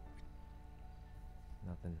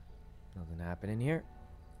 Nothing happening here.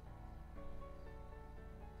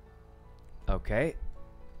 Okay.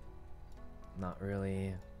 Not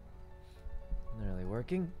really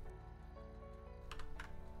working.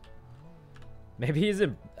 Maybe he's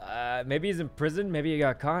in prison. Maybe he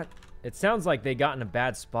got caught. It sounds like they got in a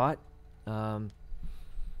bad spot.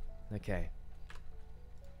 Okay.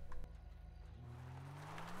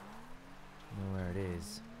 Know where it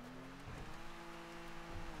is.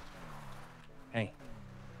 Hey.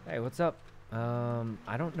 Hey, what's up?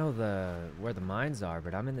 I don't know where the mines are,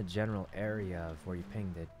 but I'm in the general area of where you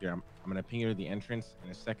pinged it. Yeah, I'm gonna ping you to the entrance in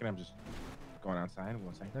a second. I'm just going outside.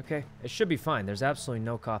 1 second. Okay, it should be fine. There's absolutely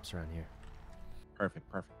no cops around here. Perfect,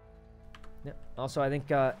 perfect. Yeah. Also, I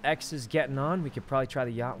think X is getting on. We could probably try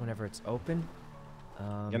the yacht whenever it's open.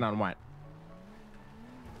 Getting on what?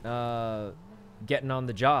 Getting on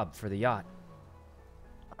the job for the yacht.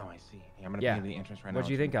 Oh, I see. Yeah, I'm gonna ping you to the entrance right now. What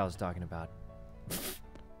do you think I was talking about?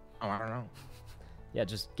 Oh, I don't know. Yeah,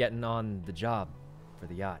 just getting on the job for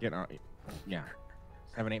the yacht. Getting on. Yeah.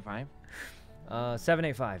 785.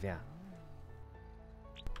 785. Yeah.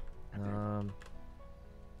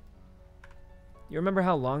 You remember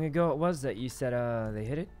how long ago it was that you said they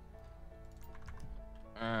hit it?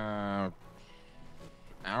 Hour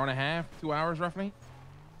and a half, 2 hours roughly.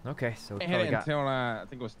 Okay, so they hit it until I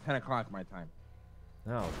think it was 10 o'clock my time.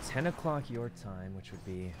 No, 10 o'clock your time, which would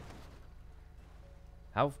be.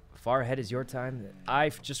 How far ahead is your time?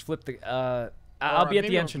 I've just flipped the. I'll be at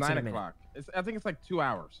the entrance in a minute. 9 o'clock. I think it's like 2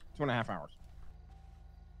 hours, 2.5 hours.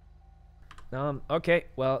 Okay,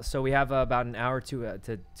 well, so we have about an hour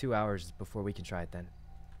to 2 hours before we can try it then.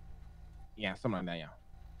 Yeah, something like that, yeah.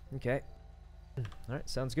 Okay. All right,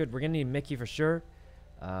 sounds good. We're gonna need Mickey for sure.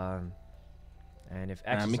 And if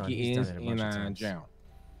X is on, he's done it a bunch of times. Jail.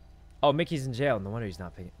 Oh, Mickey's in jail. No wonder he's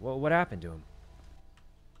not paying. Well, what happened to him?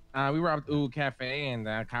 We robbed Ooh Cafe and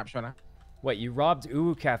cop showed up. Wait, you robbed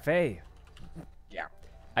Ooh Cafe? Yeah.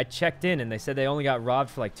 I checked in and they said they only got robbed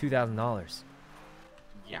for like $2,000.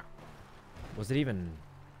 Yeah. Was it even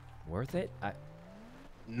worth it?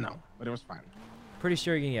 No, but it was fine. Pretty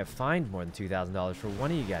sure you're gonna get fined more than $2,000 for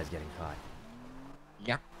one of you guys getting caught.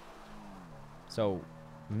 Yeah. So,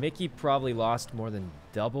 Mickey probably lost more than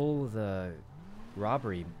double the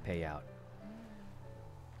robbery payout.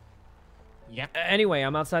 Yeah. Anyway,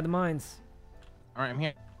 I'm outside the mines. All right, I'm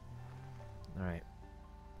here. All right.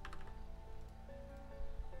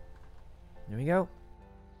 There we go. All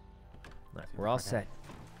right, we're all set.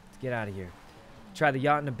 Let's get out of here. Try the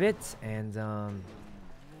yacht in a bit, and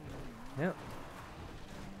yeah.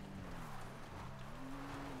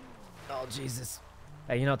 Oh Jesus!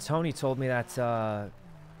 Hey, you know, Tony told me that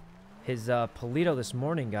his Polito this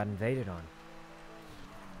morning got invaded on.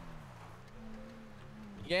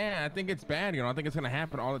 Yeah, I think it's bad. You know, I think it's gonna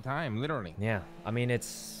happen all the time, literally. Yeah, I mean,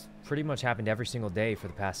 it's pretty much happened every single day for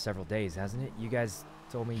the past several days, hasn't it? You guys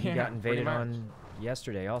told me you got invaded on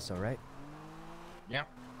yesterday, also, right? Yeah.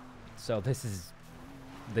 So this is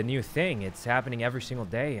the new thing. It's happening every single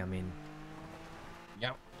day. I mean,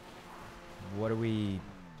 yeah. What do we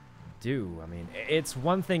do? I mean, it's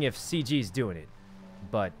one thing if CG's doing it,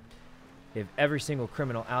 but if every single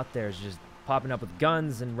criminal out there is just popping up with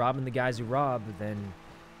guns and robbing the guys who rob, then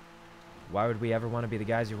why would we ever want to be the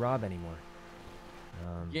guys who rob anymore?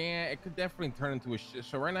 Yeah, it could definitely turn into a shit.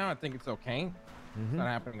 So right now, I think it's okay. It's not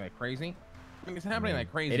happening like crazy. I mean, it's happening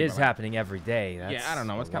like crazy. It is happening every day. That's yeah, I don't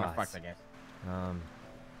know. It's kind of fucked, I guess.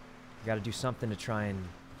 You got to do something to try and.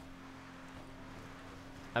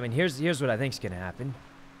 I mean, here's what I think's gonna happen.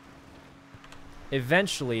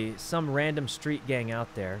 Eventually, some random street gang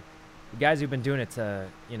out there, the guys who've been doing it to,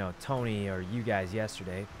 you know, Tony or you guys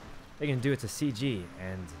yesterday, they can do it to CG,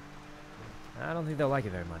 and I don't think they'll like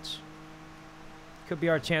it very much. Could be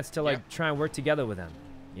our chance to like try and work together with them,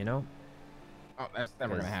 you know? Oh, that's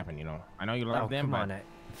never gonna happen, you know. I know you love them, come but on,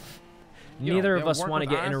 neither of us want to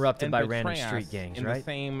get interrupted by random street gangs, in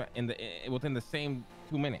right? Within the same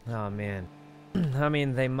 2 minutes. Oh man, I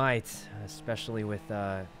mean they might, especially with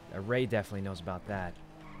Ray definitely knows about that.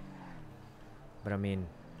 But I mean,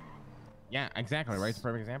 yeah, exactly. Right, it's a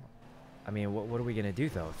perfect example. I mean, what are we gonna do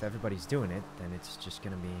though? If everybody's doing it, then it's just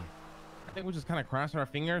gonna be. I think we just kind of cross our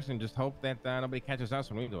fingers and just hope that nobody catches us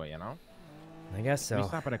when we do it, you know? I guess so. Can we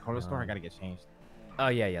stop at a corner store? I gotta get changed. Oh,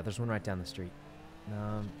 yeah. There's one right down the street.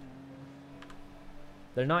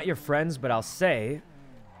 They're not your friends, but I'll say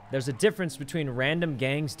there's a difference between random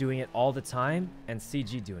gangs doing it all the time and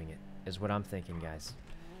CG doing it, is what I'm thinking, guys.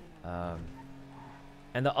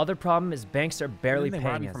 And the other problem is banks are barely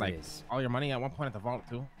paying as it is. All your money at one point at the vault,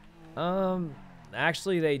 too?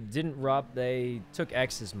 Actually, they didn't rob. They took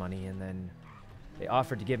X's money, and then they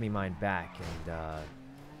offered to give me mine back, and,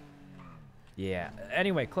 yeah.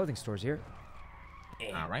 Anyway, clothing store's here.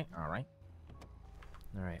 All right.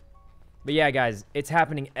 But yeah, guys, it's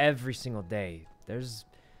happening every single day. There's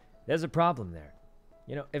a problem there.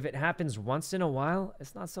 You know, if it happens once in a while,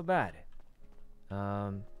 it's not so bad.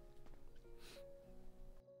 But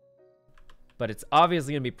it's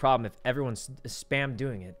obviously going to be a problem if everyone's spam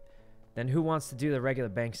doing it. Then who wants to do the regular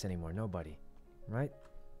banks anymore? Nobody. Right?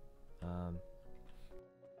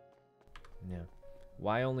 Yeah.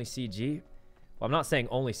 Why only CG? Well, I'm not saying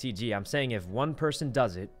only CG. I'm saying if one person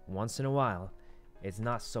does it once in a while, it's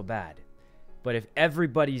not so bad. But if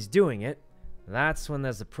everybody's doing it, that's when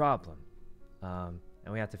there's a problem. And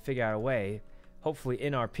we have to figure out a way, hopefully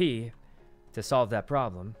in RP, to solve that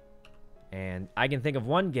problem. And I can think of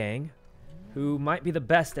one gang who might be the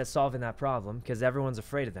best at solving that problem because everyone's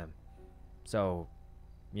afraid of them. So,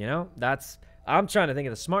 you know, I'm trying to think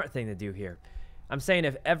of the smart thing to do here. I'm saying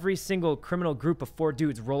if every single criminal group of 4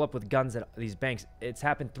 dudes roll up with guns at these banks, it's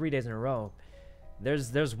happened 3 days in a row.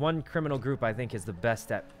 There's one criminal group I think is the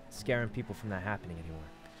best at scaring people from that happening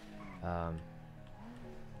anymore.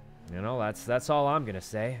 You know, that's all I'm gonna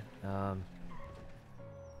say. All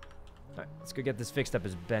right, let's go get this fixed up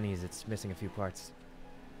as Benny's. It's missing a few parts.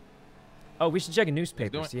 Oh, we should check a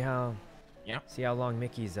newspaper. See how long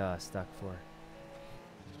Mickey's stuck for.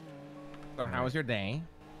 So how was your day?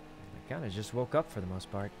 I kind of just woke up for the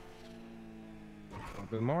most part. Well,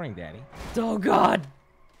 good morning, Daddy. Oh God.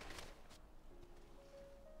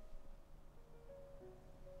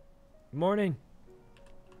 Morning.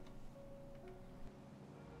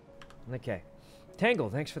 Okay. Tangle,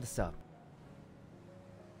 thanks for the sub.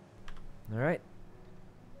 Alright.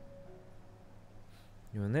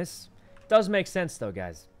 Doing this. Does make sense though,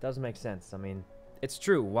 guys. Does make sense. I mean, it's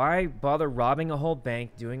true. Why bother robbing a whole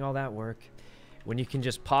bank, doing all that work, when you can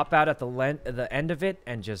just pop out at the end of it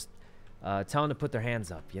and just tell them to put their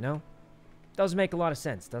hands up, you know? Does make a lot of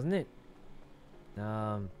sense, doesn't it?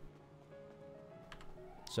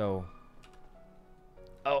 So...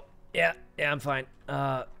 Oh, yeah, I'm fine.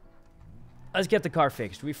 Let's get the car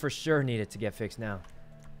fixed. We for sure need it to get fixed now.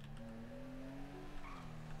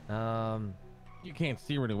 You can't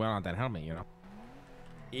see really well on that helmet, you know?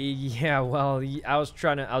 Yeah, well, I was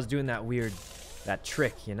doing that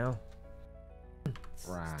trick, you know? It's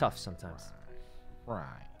tough sometimes.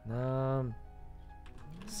 Right.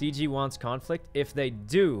 CG wants conflict. If they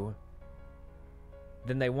do,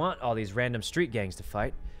 then they want all these random street gangs to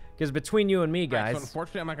fight. Because between you and me, guys... Right, so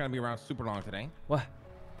unfortunately, I'm not going to be around super long today. What?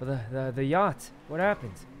 For the yacht? What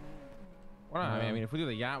happened? Well, I mean, if we do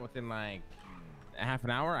the yacht within, like, a half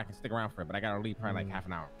an hour, I can stick around for it. But I got to leave probably, like, half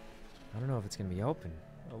an hour. I don't know if it's going to be open.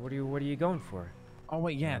 What are you going for? Oh,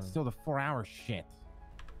 wait, yeah. It's still the 4-hour shit.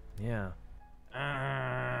 Yeah.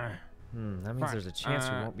 That means there's a chance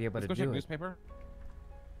we won't be able to do it. Newspaper?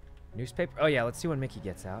 Newspaper? Oh, yeah. Let's see when Mickey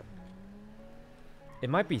gets out. It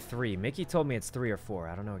might be 3. Mickey told me it's 3 or 4.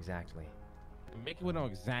 I don't know exactly. Mickey would know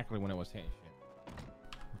exactly when it was hit.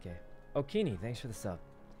 Okay. Oh, Keeney, thanks for the sub.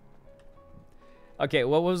 Okay,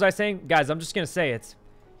 what was I saying? Guys, I'm just going to say it.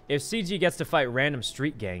 If CG gets to fight random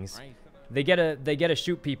street gangs, they get to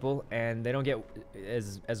shoot people, and they don't get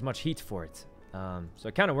as much heat for it. So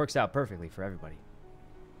it kind of works out perfectly for everybody.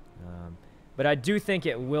 But I do think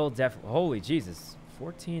it will definitely... Holy Jesus.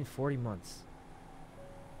 40 months.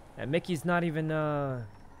 And Mickey's not even,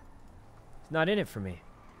 he's not in it for me.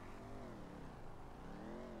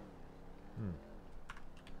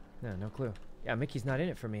 No clue. Yeah, Mickey's not in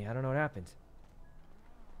it for me. I don't know what happened.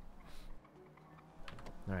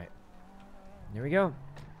 Alright. Here we go.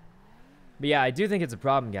 But yeah, I do think it's a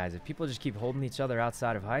problem, guys. If people just keep holding each other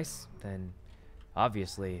outside of heists, then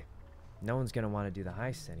obviously no one's going to want to do the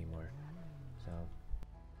heists anymore. So,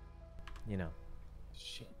 you know.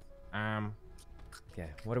 Shit. Okay,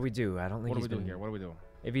 what do we do? I don't think he's been... here? What do we do?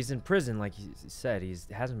 If he's in prison, like he said,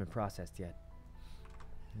 hasn't been processed yet.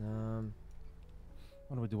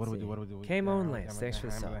 What do we do? What do we do? What do we do? K-Moan Lance, thanks for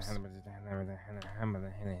the subs. Okay.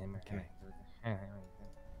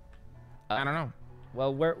 I don't know.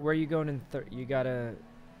 Well, where are you going in? You going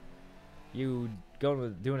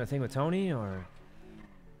with doing a thing with Tony, or?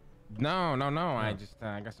 No. I just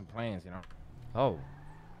I got some plans, you know. Oh,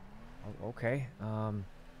 okay.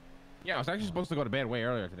 Yeah, I was actually supposed to go to bed way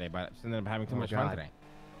earlier today, but I ended up having too much fun today.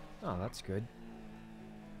 Oh, that's good.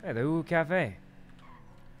 Hey, the Ooh Cafe.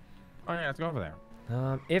 Oh yeah, let's go over there.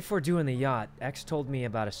 If we're doing the yacht, X told me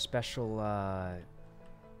about a special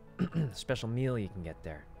special meal you can get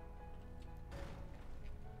there.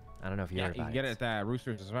 I don't know if you heard about it. Yeah, you can get it at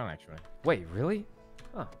Roosters as well, actually. Wait, really?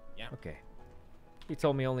 Oh, yeah. Okay. He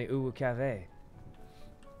told me only Ooh Cafe.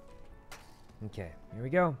 Okay, here we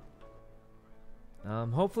go.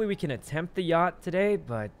 Hopefully we can attempt the yacht today,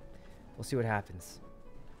 but we'll see what happens.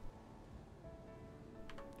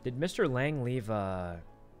 Did Mr. Lang leave,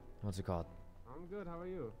 what's it called? I'm good, how are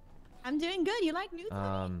you? I'm doing good. You like nudes?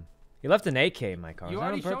 He left an AK in my car. You Was that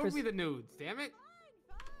already on purpose? showed me the nudes, damn it.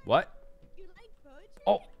 What?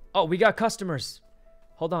 Oh, we got customers.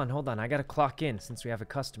 Hold on. I gotta clock in since we have a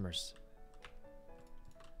customers.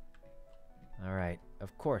 All right,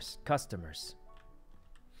 of course, customers.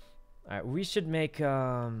 All right, we should make,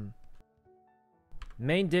 main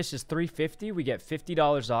dish is $3.50. We get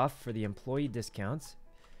 $50 off for the employee discounts.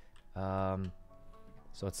 So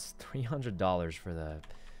it's $300 for the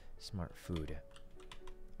smart food.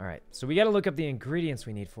 All right, so we got to look up the ingredients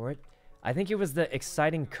we need for it. I think it was the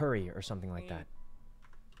exciting curry or something like that.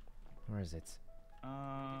 Where is it?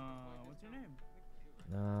 What's your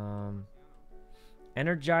name?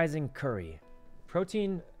 Energizing curry.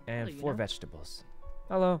 Protein and Hello, 4 Yuno. vegetables.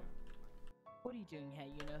 Hello. What are you doing here,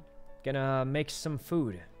 Yuno? Gonna make some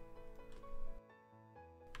food.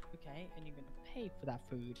 Okay, and you're gonna pay for that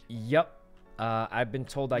food. Yep. I've been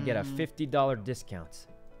told I get a $50 discount.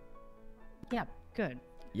 Yeah, good.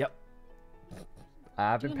 Yep.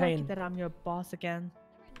 I've been paying. Like that I'm your boss again?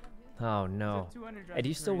 Oh no. Hey, do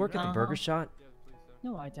you still work at the burger shop?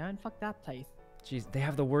 No, I don't. Fuck that place. Jeez, they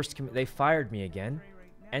have the worst. They fired me again,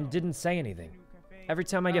 and didn't say anything. Every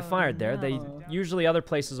time I get fired there, they usually other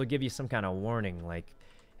places will give you some kind of warning, like,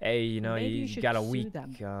 hey, you know, Maybe you you should got a sue week.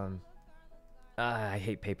 them. I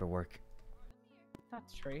hate paperwork.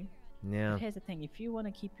 That's true. Yeah. But here's the thing: if you want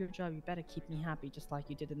to keep your job, you better keep me happy, just like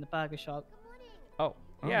you did in the burger shop. Oh,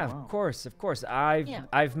 yeah, wow. of course.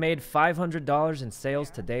 I've made $500 in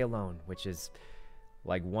sales today alone, which is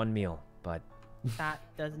like one meal, but That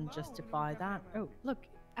doesn't justify that. Oh, look,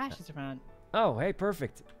 Ash is around. oh, hey,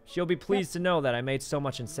 perfect. She'll be pleased to know that I made so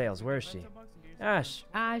much in sales. Where is she? Ash.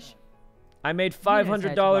 Ash. I made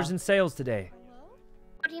 $500 in sales today.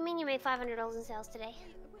 What do you mean you made $500 in sales today?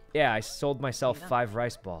 Yeah, I sold myself 5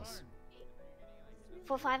 rice balls.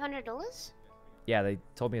 For $500? Yeah, they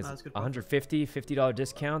told me it's $150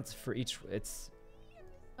 discounts for each. It's.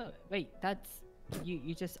 Oh, wait, that's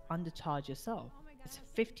you just undercharge yourself. It's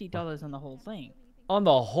 $50 on the whole thing. On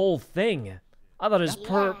the whole thing? I thought it was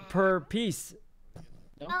per piece.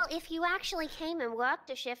 Well, if you actually came and worked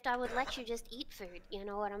a shift, I would let you just eat food. You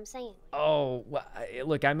know what I'm saying? Oh, well,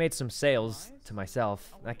 look, I made some sales to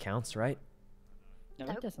myself. That counts, right? No,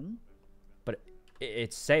 it doesn't. But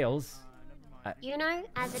it's sales. You know,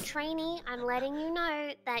 as a trainee, I'm letting you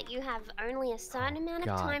know that you have only a certain amount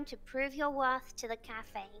of time to prove your worth to the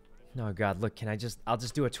cafe. No, God, look, I'll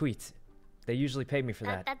just do a tweet. They usually pay me for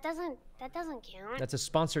that. That doesn't count. That's a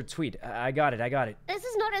sponsored tweet. I got it. This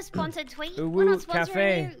is not a sponsored tweet. Ooh, We're not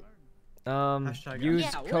sponsoring Cafe. you.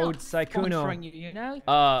 Use code Sykkuno. Sponsoring you know? You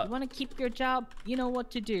want to keep your job? You know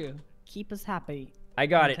what to do. Keep us happy. I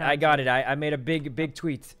got it. I made a big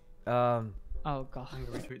tweet. Oh God. I'm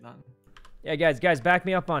gonna retweet that. Yeah, guys, back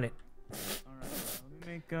me up on it.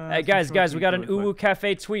 Hey, guys, we got an Uwu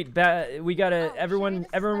Cafe tweet. We got a everyone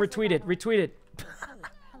retweet it. Retweet it.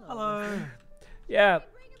 Hello. Yeah.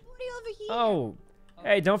 Oh.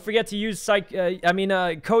 Hey, don't forget to use code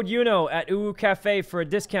YUNO at Uwu Cafe for a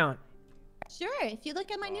discount. Sure, if you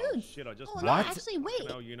look at my nudes. Shit, I just no, What? actually, wait.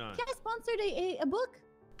 You guys sponsored a book.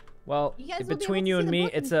 Well, between you and me,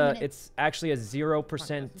 it's actually a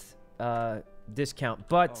 0% discount,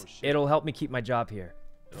 but it'll help me keep my job here.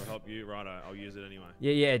 It'll help you, right? I'll use it anyway.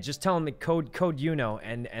 Yeah. Just tell them the code YUNO,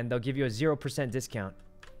 and they'll give you a 0% discount.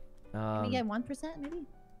 Can we get 1% maybe?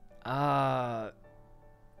 I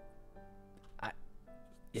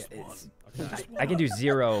can do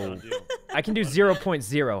 0. I can do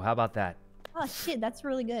 0.0. How about that? Oh shit, that's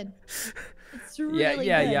really good. It's really good.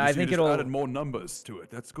 Yeah. I So think you just it'll added more numbers to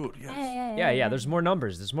it. That's good. Yes. Yeah. There's more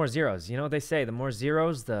numbers. There's more zeros. You know what they say? The more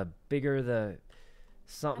zeros, the bigger the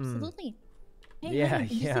something. Absolutely. Hey, Yeah, honey,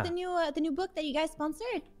 did you see the new book that you guys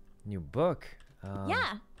sponsored? New book.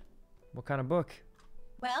 Yeah. What kind of book?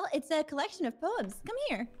 Well, it's a collection of poems. Come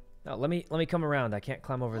here. No, let me come around. I can't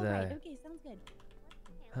climb over the. Alright, okay, sounds good.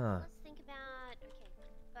 Huh. Let's think about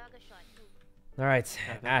burger shot. All right,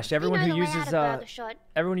 Ash. Everyone You know who the way uses how to burger shot.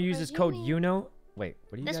 everyone who What uses do you code mean? YUNO. Wait,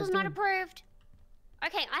 what are you This guys was doing? not approved.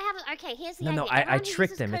 Okay, I have. Okay, here's the No, idea. I Everyone who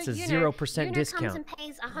tricked uses them. It's code a YUNO, 0% YUNO discount. comes and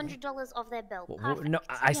pays $100 of their bill. Perfect. No,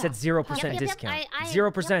 I said 0% discount.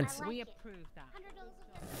 0%. We approve that.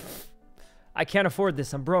 I can't afford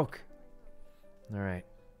this. I'm broke. All right.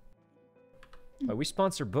 Wait, we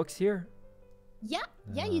sponsor books here? Yeah,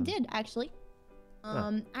 you did actually.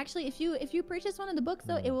 Actually, if you purchase one of the books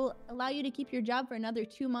though, it will allow you to keep your job for another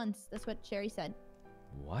 2 months. That's what Sherry said.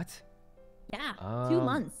 What? Yeah, 2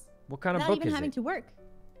 months. What kind of without book even is having it? to work.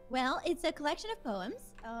 Well, it's a collection of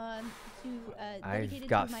poems. I've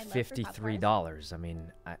got $53. I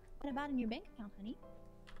mean, What about in your bank account, honey?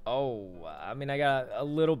 I mean, I got a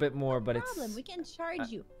little bit more, but No problem. We can charge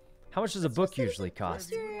you. How much does a book usually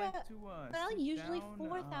cost? Well, usually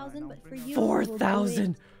 4,000, but for you,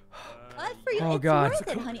 4,000. But for you, Oh, it's God. worth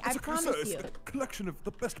it, honey. I promise It's you. a collection of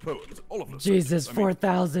the best poems, all of them. Jesus,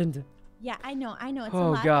 4,000. Yeah, I know. It's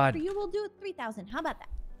Oh, a lot. God. But for you, we'll do 3,000. How about that?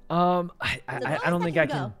 I don't think I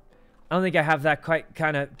can. I don't think I have that quite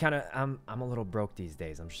kind of. I'm a little broke these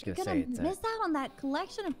days. I'm just You're gonna gonna say it. miss out on that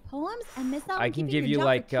collection of poems and miss out on I can keeping give your you job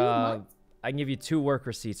like for 2 months. I can give you 2 work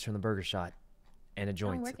receipts from the burger shot, and a I don't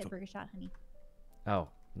joint. work at Burger Shot, honey. Oh,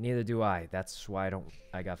 neither do I. That's why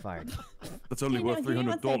I got fired. That's only worth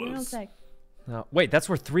 $300. Wait, that's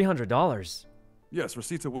worth $300. Yes,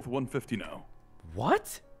 receipts are worth $150 now.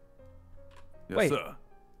 What? Yes, Wait. sir.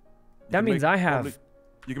 That means I have.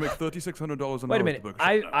 You can make $3,600 an Wait a hour minute. at the burger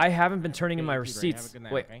shop now. I haven't been turning in my Have a good receipts.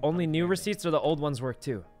 night, Wait, okay? only new receipts or the old ones work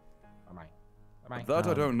too? That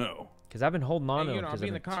I don't know. Because I've been holding on to Hey, them. I'll 'cause be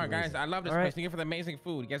in I've the been car, too guys. lazy. I love this All right. place. Thank you for the amazing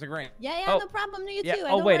food. You guys are great. Yeah, Oh, no problem. You Yeah. too.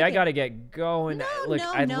 Oh wait, I gotta get going. Look,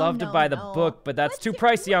 I'd love to buy the book, but that's too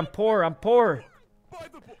pricey. I'm poor.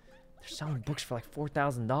 They're selling books for like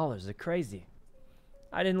 $4,000. They're crazy.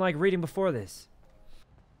 I didn't like reading before this.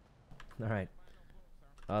 All right.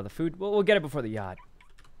 The food. We'll get it before the yacht.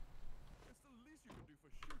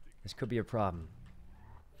 This could be a problem.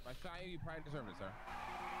 If I shot you, you probably deserve it, sir.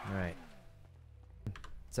 All right.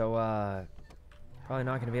 So, probably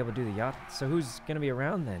not gonna be able to do the yacht. So who's gonna be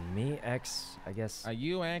around then? Me, X, I guess.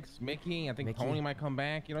 You, X, Mickey. I think Mickey? Tony might come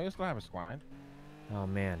back. You know, you'll still have a squad. Oh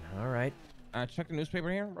man. All right. Check the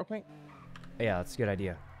newspaper here, real quick. Yeah, that's a good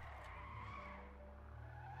idea.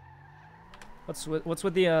 What's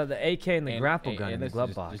with the AK and the grapple gun in the listen,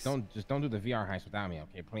 glove box? Just don't do the VR heist without me,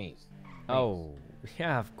 okay? Please. Oh,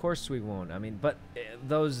 yeah, of course we won't. I mean, but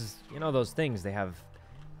those, those things, they have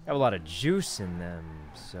a lot of juice in them,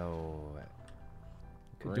 so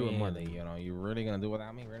could do it more than you really gonna do it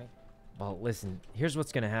without me, really? Well, listen, here's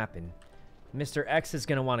what's gonna happen. Mr. X is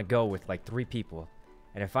gonna want to go with like 3 people,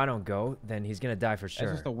 and if I don't go, then he's gonna die for sure.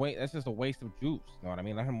 That's just a waste of juice. You know what I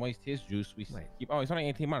mean? Let him waste his juice. Oh, he's only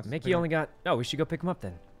 18 months. Mickey only got. No, we should go pick him up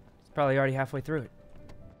then. He's probably already halfway through it.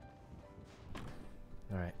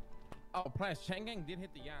 All right. Oh, plus Changgang did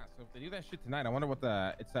hit the yacht, so if they do that shit tonight, I wonder what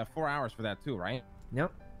it's 4 hours for that too, right?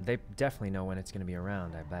 Nope, they definitely know when it's gonna be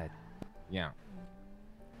around. I bet. Yeah.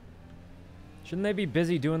 Shouldn't they be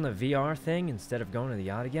busy doing the VR thing instead of going to the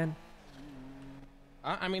yacht again?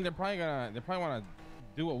 I mean, they probably want to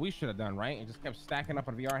do what we should have done, right? And just kept stacking up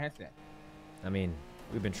a VR headset. I mean,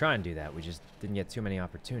 we've been trying to do that. We just didn't get too many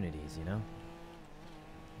opportunities,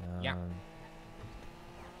 Yeah.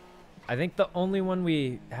 I think the only one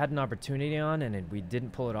we had an opportunity on and we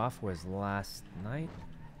didn't pull it off was last night,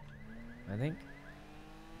 I think.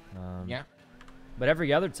 Yeah. But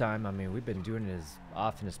every other time, I mean, we've been doing it as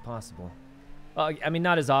often as possible. I mean,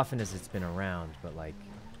 not as often as it's been around, but like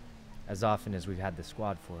as often as we've had the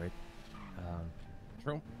squad for it.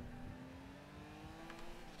 True.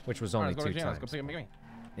 Which was only 2 times. Let's go pick him, Mickey.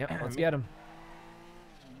 Yep, let's get him.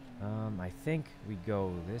 I think we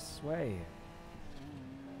go this way.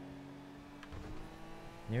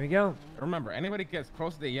 Here we go. Remember, anybody gets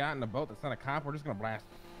close to the yacht in the boat that's not a cop, we're just gonna blast.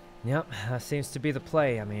 Yep, that seems to be the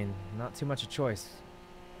play. I mean, not too much a choice.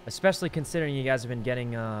 Especially considering you guys have been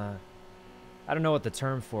getting, I don't know what the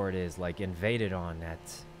term for it is, like invaded on at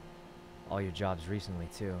all your jobs recently,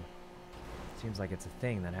 too. Seems like it's a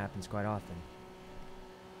thing that happens quite often.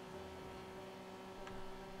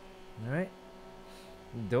 Alright.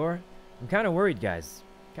 Door. I'm kind of worried, guys.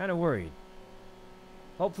 Kind of worried.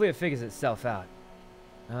 Hopefully it figures itself out.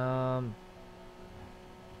 Alright.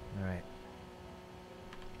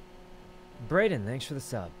 Brayden, thanks for the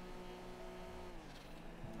sub.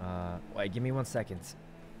 Wait, give me 1 second.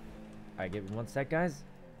 Alright, give me 1 sec, guys.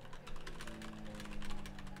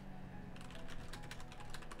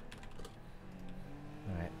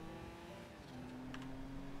 Alright.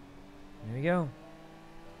 Here we go.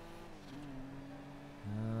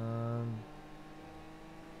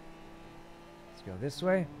 go this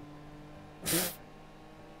way.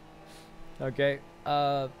 Okay.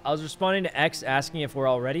 I was responding to X asking if we're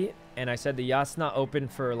all ready, and I said the yacht's not open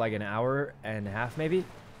for like an hour and a half maybe,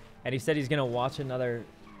 and he said he's gonna watch another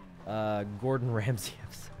Gordon Ramsay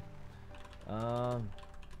episode.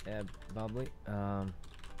 Yeah, probably.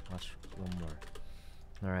 Watch one more.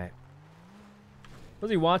 All right.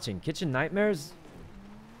 What's he watching? Kitchen Nightmares?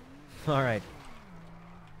 All right.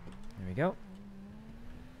 There we go.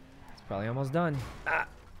 It's probably almost done. Ah.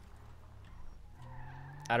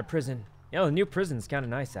 Out of prison. Yeah, the new prison's kind of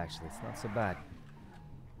nice, actually. It's not so bad.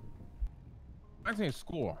 I think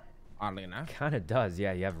school, oddly enough. Kind of does,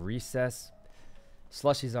 yeah. You have recess.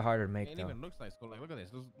 Slushies are harder to make, It though. even looks like school. Like, look at this.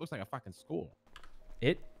 This looks like a fucking school.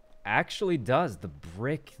 It actually does. The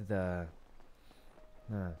brick, the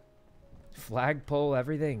flagpole,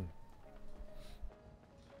 everything.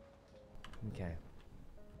 Okay.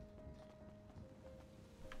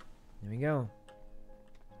 There we go.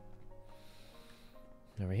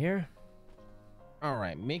 Over here. All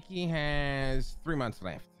right, Mickey has 3 months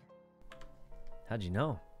left. How'd you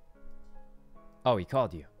know? Oh, he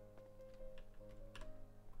called you.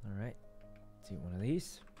 All right. Let's eat one of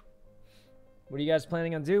these. What are you guys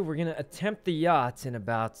planning on doing? We're gonna attempt the yacht in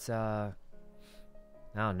about I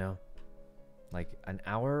don't know, like an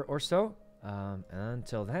hour or so.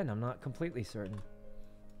 Until then, I'm not completely certain.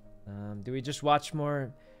 Do we just watch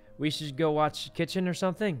more? We should go watch Kitchen or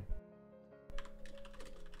something.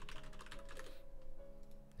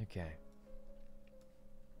 Okay.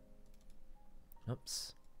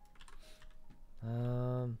 Oops.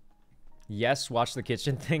 Yes, watch the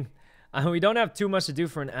Kitchen thing. We don't have too much to do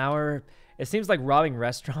for an hour. It seems like robbing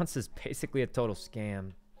restaurants is basically a total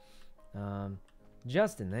scam.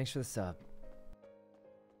 Justin, thanks for the sub.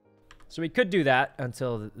 So we could do that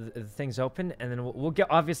until the thing's open, and then we'll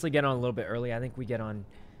obviously get on a little bit early. I think we get on,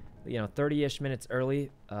 30-ish minutes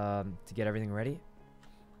early to get everything ready.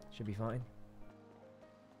 Should be fine.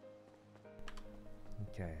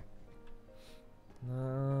 Okay.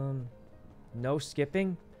 No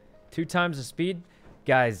skipping. 2 times the speed.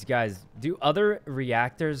 Guys, do other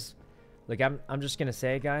reactors, like I'm just gonna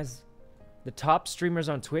say, guys, the top streamers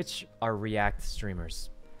on Twitch are react streamers.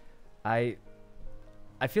 I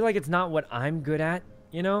feel like it's not what I'm good at,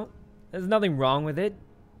 There's nothing wrong with it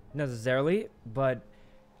necessarily, but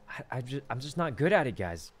I'm just not good at it,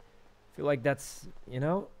 guys. I feel like that's,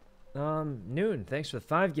 Noon, thanks for the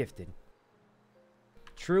 5 gifted.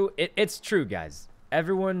 True, it's true, guys.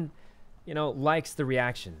 Everyone, likes the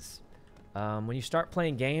reactions. When you start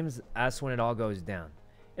playing games, that's when it all goes down.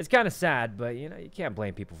 It's kind of sad, but, you can't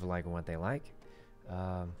blame people for liking what they like.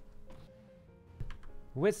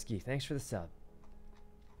 Whiskey, thanks for the sub.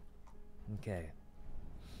 Okay.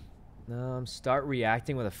 Start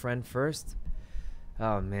reacting with a friend first.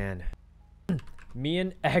 Oh, man. Me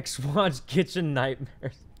and X watched Kitchen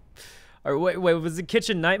Nightmares. Or wait, was it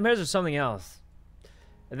Kitchen Nightmares or something else?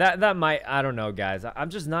 That might, I don't know, guys. I'm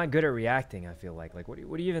just not good at reacting, I feel like. Like, what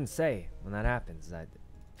do you even say when that happens?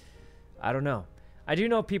 I don't know. I do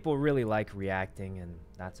know people really like reacting, and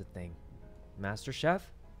that's a thing. Master Chef?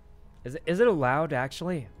 Is it allowed,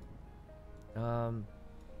 actually?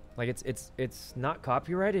 Like, it's not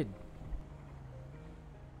copyrighted?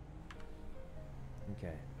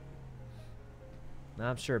 Okay.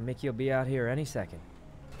 I'm sure Mickey will be out here any second.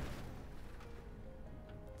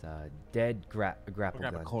 It's a dead grapple gun.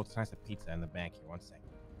 We'll grab a cold slice of pizza in the back here. 1 second.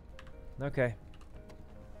 Okay.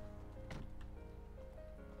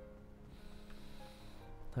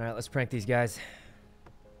 All right, let's prank these guys.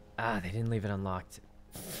 Ah, they didn't leave it unlocked.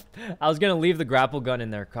 I was gonna leave the grapple gun in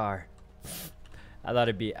their car. I thought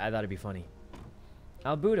it'd be funny.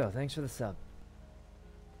 Albudo, thanks for the sub.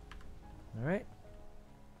 All right.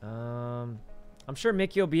 I'm sure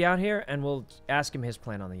Mickey will be out here, and we'll ask him his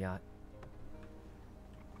plan on the yacht.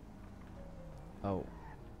 Oh.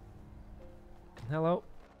 Hello.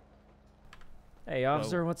 Hey,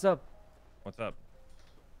 officer, Hello. what's up? What's up?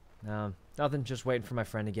 Nothing. Just waiting for my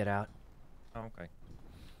friend to get out. Oh, okay.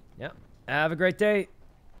 Yep. Have a great day.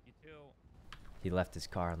 You too. He left his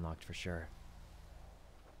car unlocked for sure.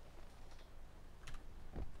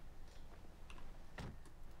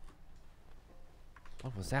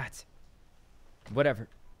 What was that? Whatever.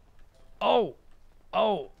 Oh.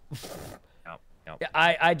 Oh. No.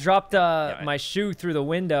 I dropped my shoe through the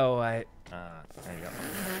window. There you go.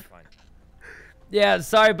 Fine. Yeah,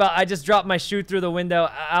 sorry about. I just dropped my shoe through the window.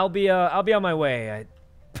 I'll be on my way.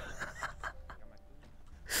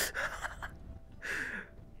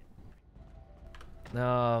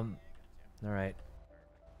 All right.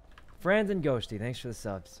 Franz and Ghosty, thanks for the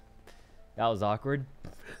subs. That was awkward.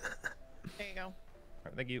 There you go. All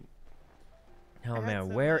right, thank you. Oh man,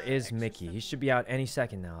 where is Mickey? He should be out any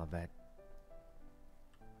second now, I bet.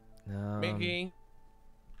 Mickey.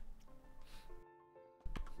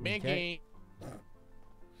 Mickey.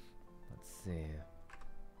 Let's see.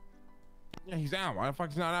 Yeah, he's out. Why the fuck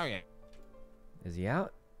is he not out yet? Is he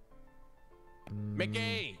out?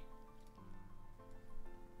 Mickey.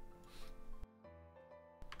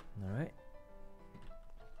 All right.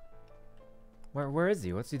 Where is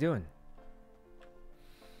he? What's he doing?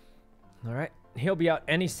 All right. He'll be out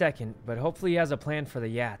any second, but hopefully he has a plan for the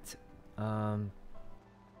yacht.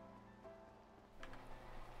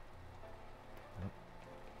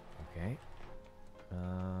 Okay.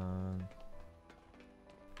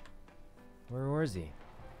 Where is he?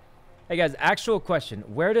 Hey guys, actual question.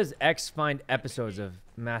 Where does X find episodes of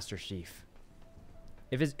Master Chief?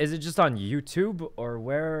 Is it just on YouTube or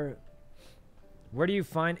where do you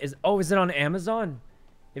find is it on Amazon?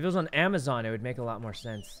 If it was on Amazon, it would make a lot more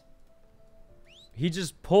sense. He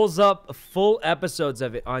just pulls up full episodes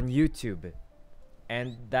of it on YouTube.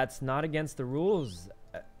 And that's not against the rules.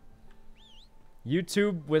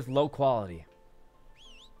 YouTube with low quality.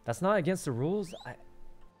 That's not against the rules. I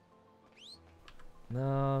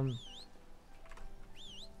don't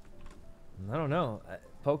know.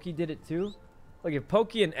 Pokey did it too. Look, if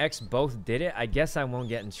Pokey and X both did it, I guess I won't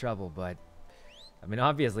get in trouble. But I mean,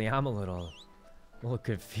 obviously, I'm a little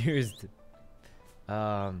confused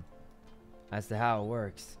as to how it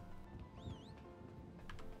works.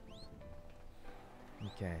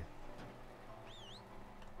 Okay.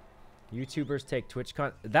 YouTubers take Twitch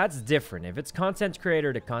that's different. If it's content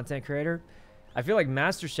creator to content creator, I feel like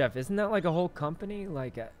MasterChef, isn't that like a whole company?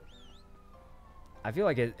 Like, I feel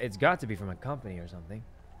like it's got to be from a company or something.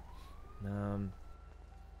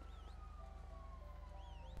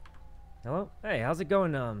 Hello? Hey, how's it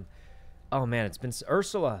going? Oh man, it's been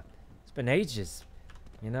Ursula. It's been ages.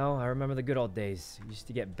 You know, I remember the good old days. You used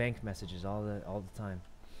to get bank messages all the time.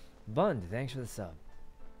 Bund, thanks for the sub.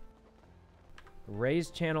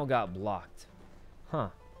 Ray's channel got blocked. Huh.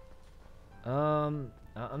 I'm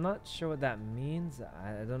not sure what that means.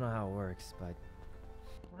 I don't know how it works, but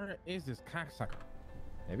where is this cocksucker?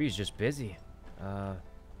 Maybe he's just busy.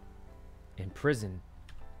 In prison.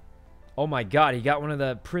 Oh my god, he got one of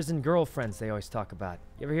the prison girlfriends they always talk about.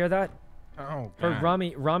 You ever hear that? Oh, God.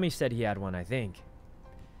 Rami said he had one, I think.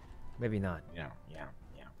 Maybe not. Yeah.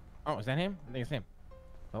 Oh, is that him? I think it's him.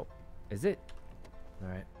 Oh, is it? All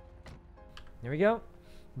right. Here we go.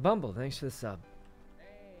 Bumble, thanks for the sub.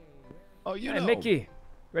 Oh, you hey, know. Mickey,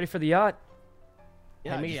 ready for the yacht?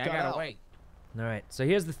 Yeah, hey, Mickey, I got away. All right, so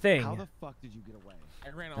here's the thing. How the fuck did you get away? I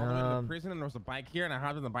ran all the way to the prison and there was a bike here and I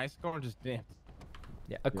hopped on the bicycle and just dipped.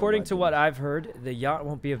 Yeah, according to what I've heard, the yacht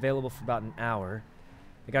won't be available for about an hour.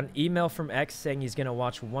 I got an email from X saying he's going to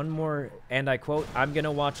watch one more, and I quote, I'm going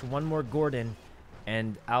to watch one more Gordon,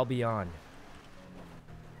 and I'll be on.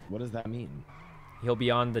 What does that mean? He'll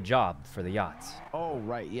be on the job for the yachts. Oh,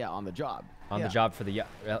 right. Yeah, on the job. On the job for the yacht.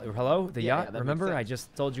 Hello? The yacht? Yeah, remember? I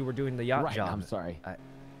just told you we're doing the yacht job. I'm sorry.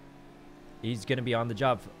 He's going to be on the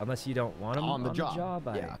job, unless you don't want him on the job.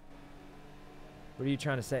 Yeah. What are you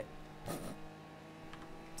trying to say?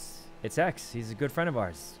 It's X. He's a good friend of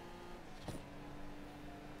ours.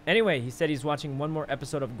 Anyway, he said he's watching one more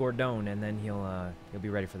episode of Gordon, and then he'll be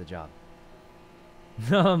ready for the job.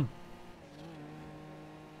 All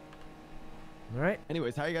right.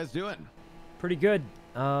 Anyways, how you guys doing? Pretty good.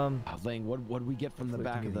 Ling, what do we get from the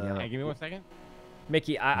back of the? Hey, give me 1 second.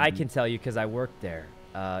 Mickey, I can tell you because I worked there.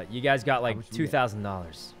 You guys got like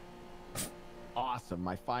 $2,000. Awesome.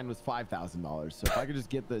 My fine was $5,000. So if I could just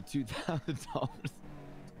get the $2,000.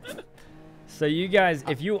 So you guys,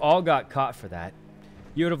 if you all got caught for that,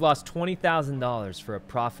 you would have lost $20,000 for a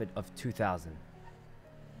profit of $2,000.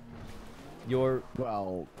 You're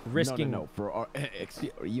risking no, for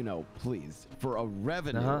please, for a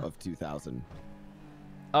revenue of $2,000.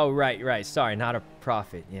 Oh right. Sorry, not a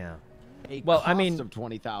profit. Yeah. I mean, of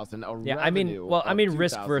 $20,000. Yeah, I mean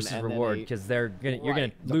risk versus reward because you're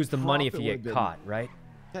gonna lose the money if you get caught, right?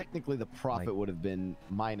 Technically, the profit would have been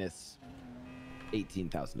minus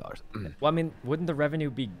 $18,000. Well, I mean, wouldn't the revenue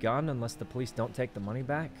be gone unless the police don't take the money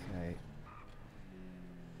back?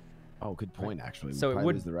 Oh, good point, actually. So it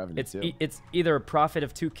would. Lose the revenue it's either a profit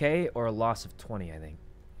of 2K or a loss of 20, I think.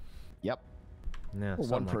 Yep. Yeah. Well,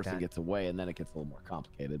 one person gets away, and then it gets a little more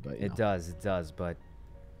complicated. But it does, but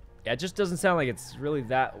yeah, it just doesn't sound like it's really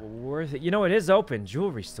that worth it. You know, it is open,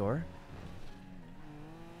 jewelry store.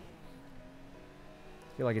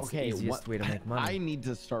 I feel like it's the easiest way to make money. I need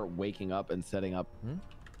to start waking up and setting up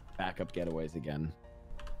backup getaways again.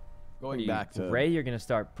 Going back to Ray, you're gonna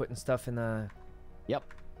start putting stuff in the. Yep.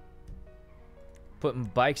 Putting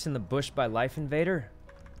bikes in the bush by Life Invader?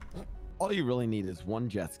 All you really need is one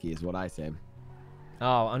jet ski, is what I say.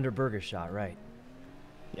 Oh, under Burger Shot, right.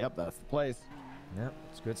 Yep, that's the place. Yep,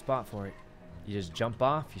 it's a good spot for it. You just jump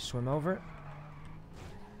off, you swim over it.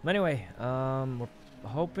 But anyway, we're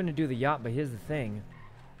hoping to do the yacht, but here's the thing.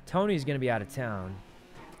 Tony's going to be out of town.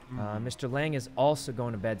 Mr. Lang is also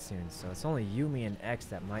going to bed soon, so it's only you, me, and X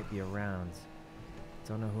that might be around.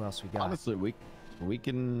 Don't know who else we got. Honestly, we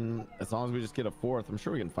can, as long as we just get a fourth, I'm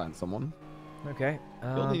sure we can find someone. Okay. You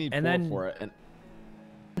only need and four then, for it. And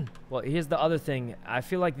well, here's the other thing. I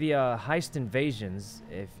feel like the heist invasions,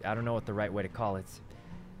 if I don't know what the right way to call it,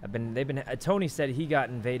 Tony said he got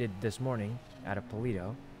invaded this morning out of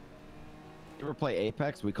Polito. You ever play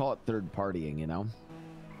Apex? We call it third partying, you know?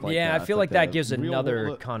 Like, yeah, I feel like that gives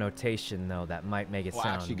another connotation, though, that might make it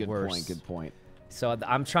sound actually, good worse. Point, good point. So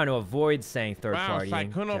I'm trying to avoid saying third party. Wow,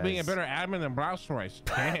 Sykkuno being a better admin than Browse Royce.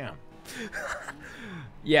 Damn.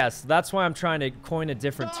 Yes, that's why I'm trying to coin a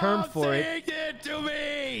different term for it. It to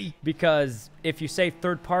me! Because if you say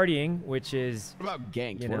third partying, which is... What about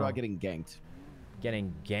ganked? What about getting ganked?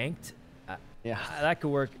 Getting ganked? Yeah. That could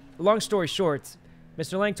work. Long story short,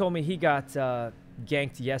 Mr. Lang told me he got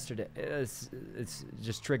ganked yesterday. It's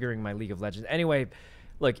just triggering my League of Legends. Anyway,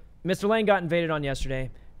 look, Mr. Lang got invaded on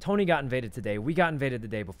yesterday. Tony got invaded today. We got invaded the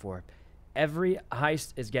day before. Every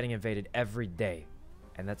heist is getting invaded every day.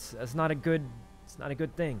 And that's not a good... It's not a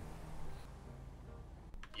good thing.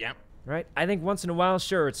 Yep. Right? I think once in a while,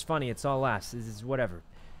 sure, it's funny. It's all laughs. It's whatever.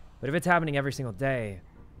 But if it's happening every single day,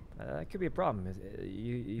 that could be a problem.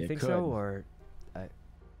 You think so? Or...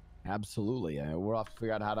 Absolutely. We'll have to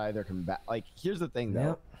figure out how to either combat. Like, here's the thing, though.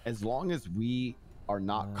 Yep. As long as we are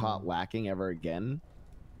not caught lacking ever again,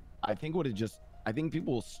 I think I think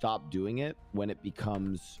people will stop doing it when it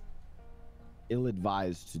becomes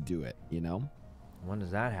ill-advised to do it, you know? When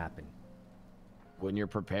does that happen? When you're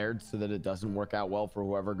prepared so that it doesn't work out well for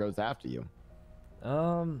whoever goes after you.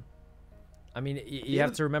 I mean, you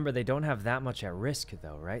have to remember they don't have that much at risk,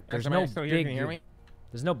 though, right? There's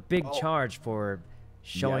no big charge for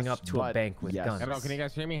showing up to a bank with guns. Hello, can you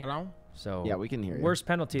guys hear me? Hello? So yeah, we can hear you. Worst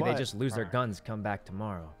penalty, they just lose their guns, come back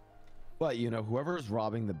tomorrow. But, you know, whoever's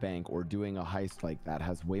robbing the bank or doing a heist like that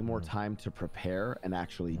has way more time to prepare and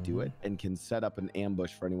actually do it, and can set up an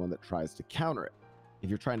ambush for anyone that tries to counter it. If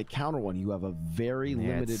you're trying to counter one, you have a very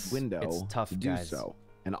limited window to do so.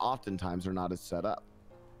 And oftentimes they're not as set up.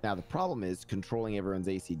 Now, the problem is controlling everyone's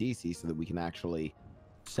AC/DC so that we can actually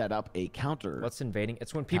set up a counter. What's invading?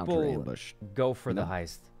 It's when people go for the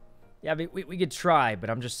heist. Yeah, we could try,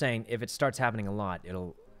 but I'm just saying if it starts happening a lot,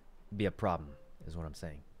 it'll be a problem, is what I'm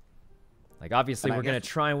saying. Like, obviously, we're going to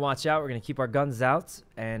try and watch out. We're going to keep our guns out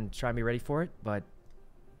and try and be ready for it. But,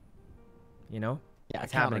 you know,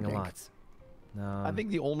 it's happening a lot. I think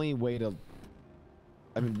the only way to...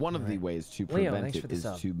 I mean, one of the ways to prevent it is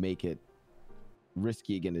to make it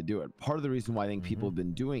risky again to do it. Part of the reason why I think people have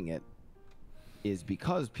been doing it is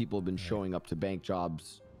because people have been showing up to bank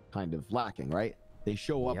jobs kind of lacking, right? They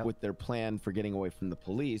show up with their plan for getting away from the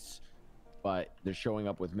police, but they're showing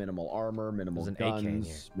up with minimal armor, minimal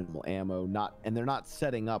guns, minimal ammo, and they're not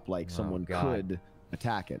setting up like someone could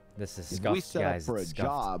attack it. This is if we set up for a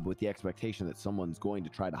job with the expectation that someone's going to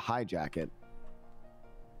try to hijack it,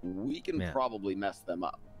 we can probably mess them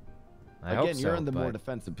up. Again, you're in the more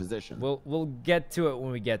defensive position. We'll get to it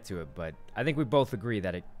when we get to it, but I think we both agree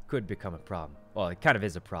that it could become a problem. Well, it kind of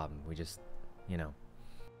is a problem. We just, you know.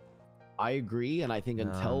 I agree, and I think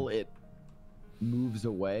until it moves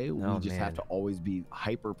away, we just have to always be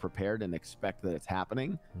hyper prepared and expect that it's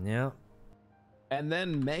happening. Yeah. And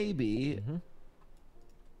then maybe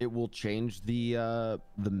it will change the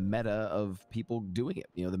meta of people doing it.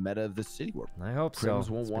 You know, the meta of the city where I hope so. It's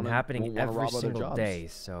been happening every single day,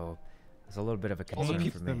 so it's a little bit of a concern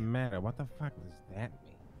for me. The meta. What the fuck does that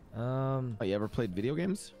mean? Oh, you ever played video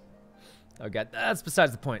games? Oh god, that's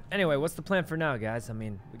besides the point. Anyway, what's the plan for now, guys? I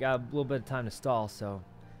mean, we got a little bit of time to stall, so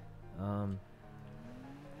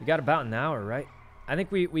we got about an hour, right? I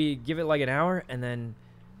think we give it like an hour, and then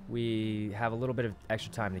we have a little bit of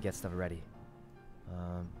extra time to get stuff ready.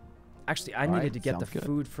 Actually, I needed to get the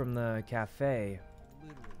food from the cafe.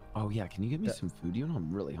 Oh yeah, can you get me some food? You know,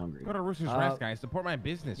 I'm really hungry. Go to Rooster's Rest, guys. Support my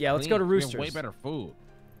business. Yeah, let's go to Rooster's. Way better food.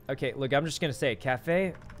 Okay, look, I'm just gonna say,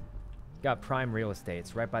 cafe got prime real estate.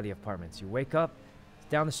 It's right by the apartments. You wake up, it's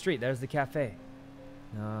down the street. There's the cafe.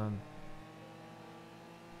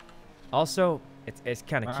 Also, it's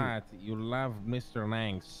kind of cute. You love Mr.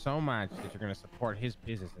 Lang so much that you're gonna support his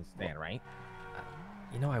business instead, right?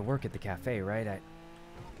 You know, I work at the cafe, right?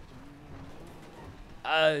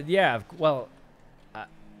 Yeah. Well,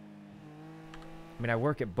 I mean, I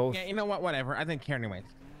work at both. Yeah, you know what? Whatever. I didn't care anyways.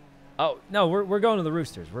 Oh no, we're going to the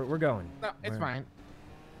Roosters. We're going. No, it's fine.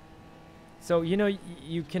 So you know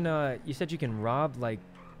you can you said you can rob like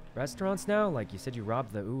restaurants now. Like you said you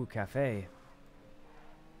robbed the Cafe.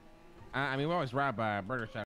 I mean, we always rob burger shop.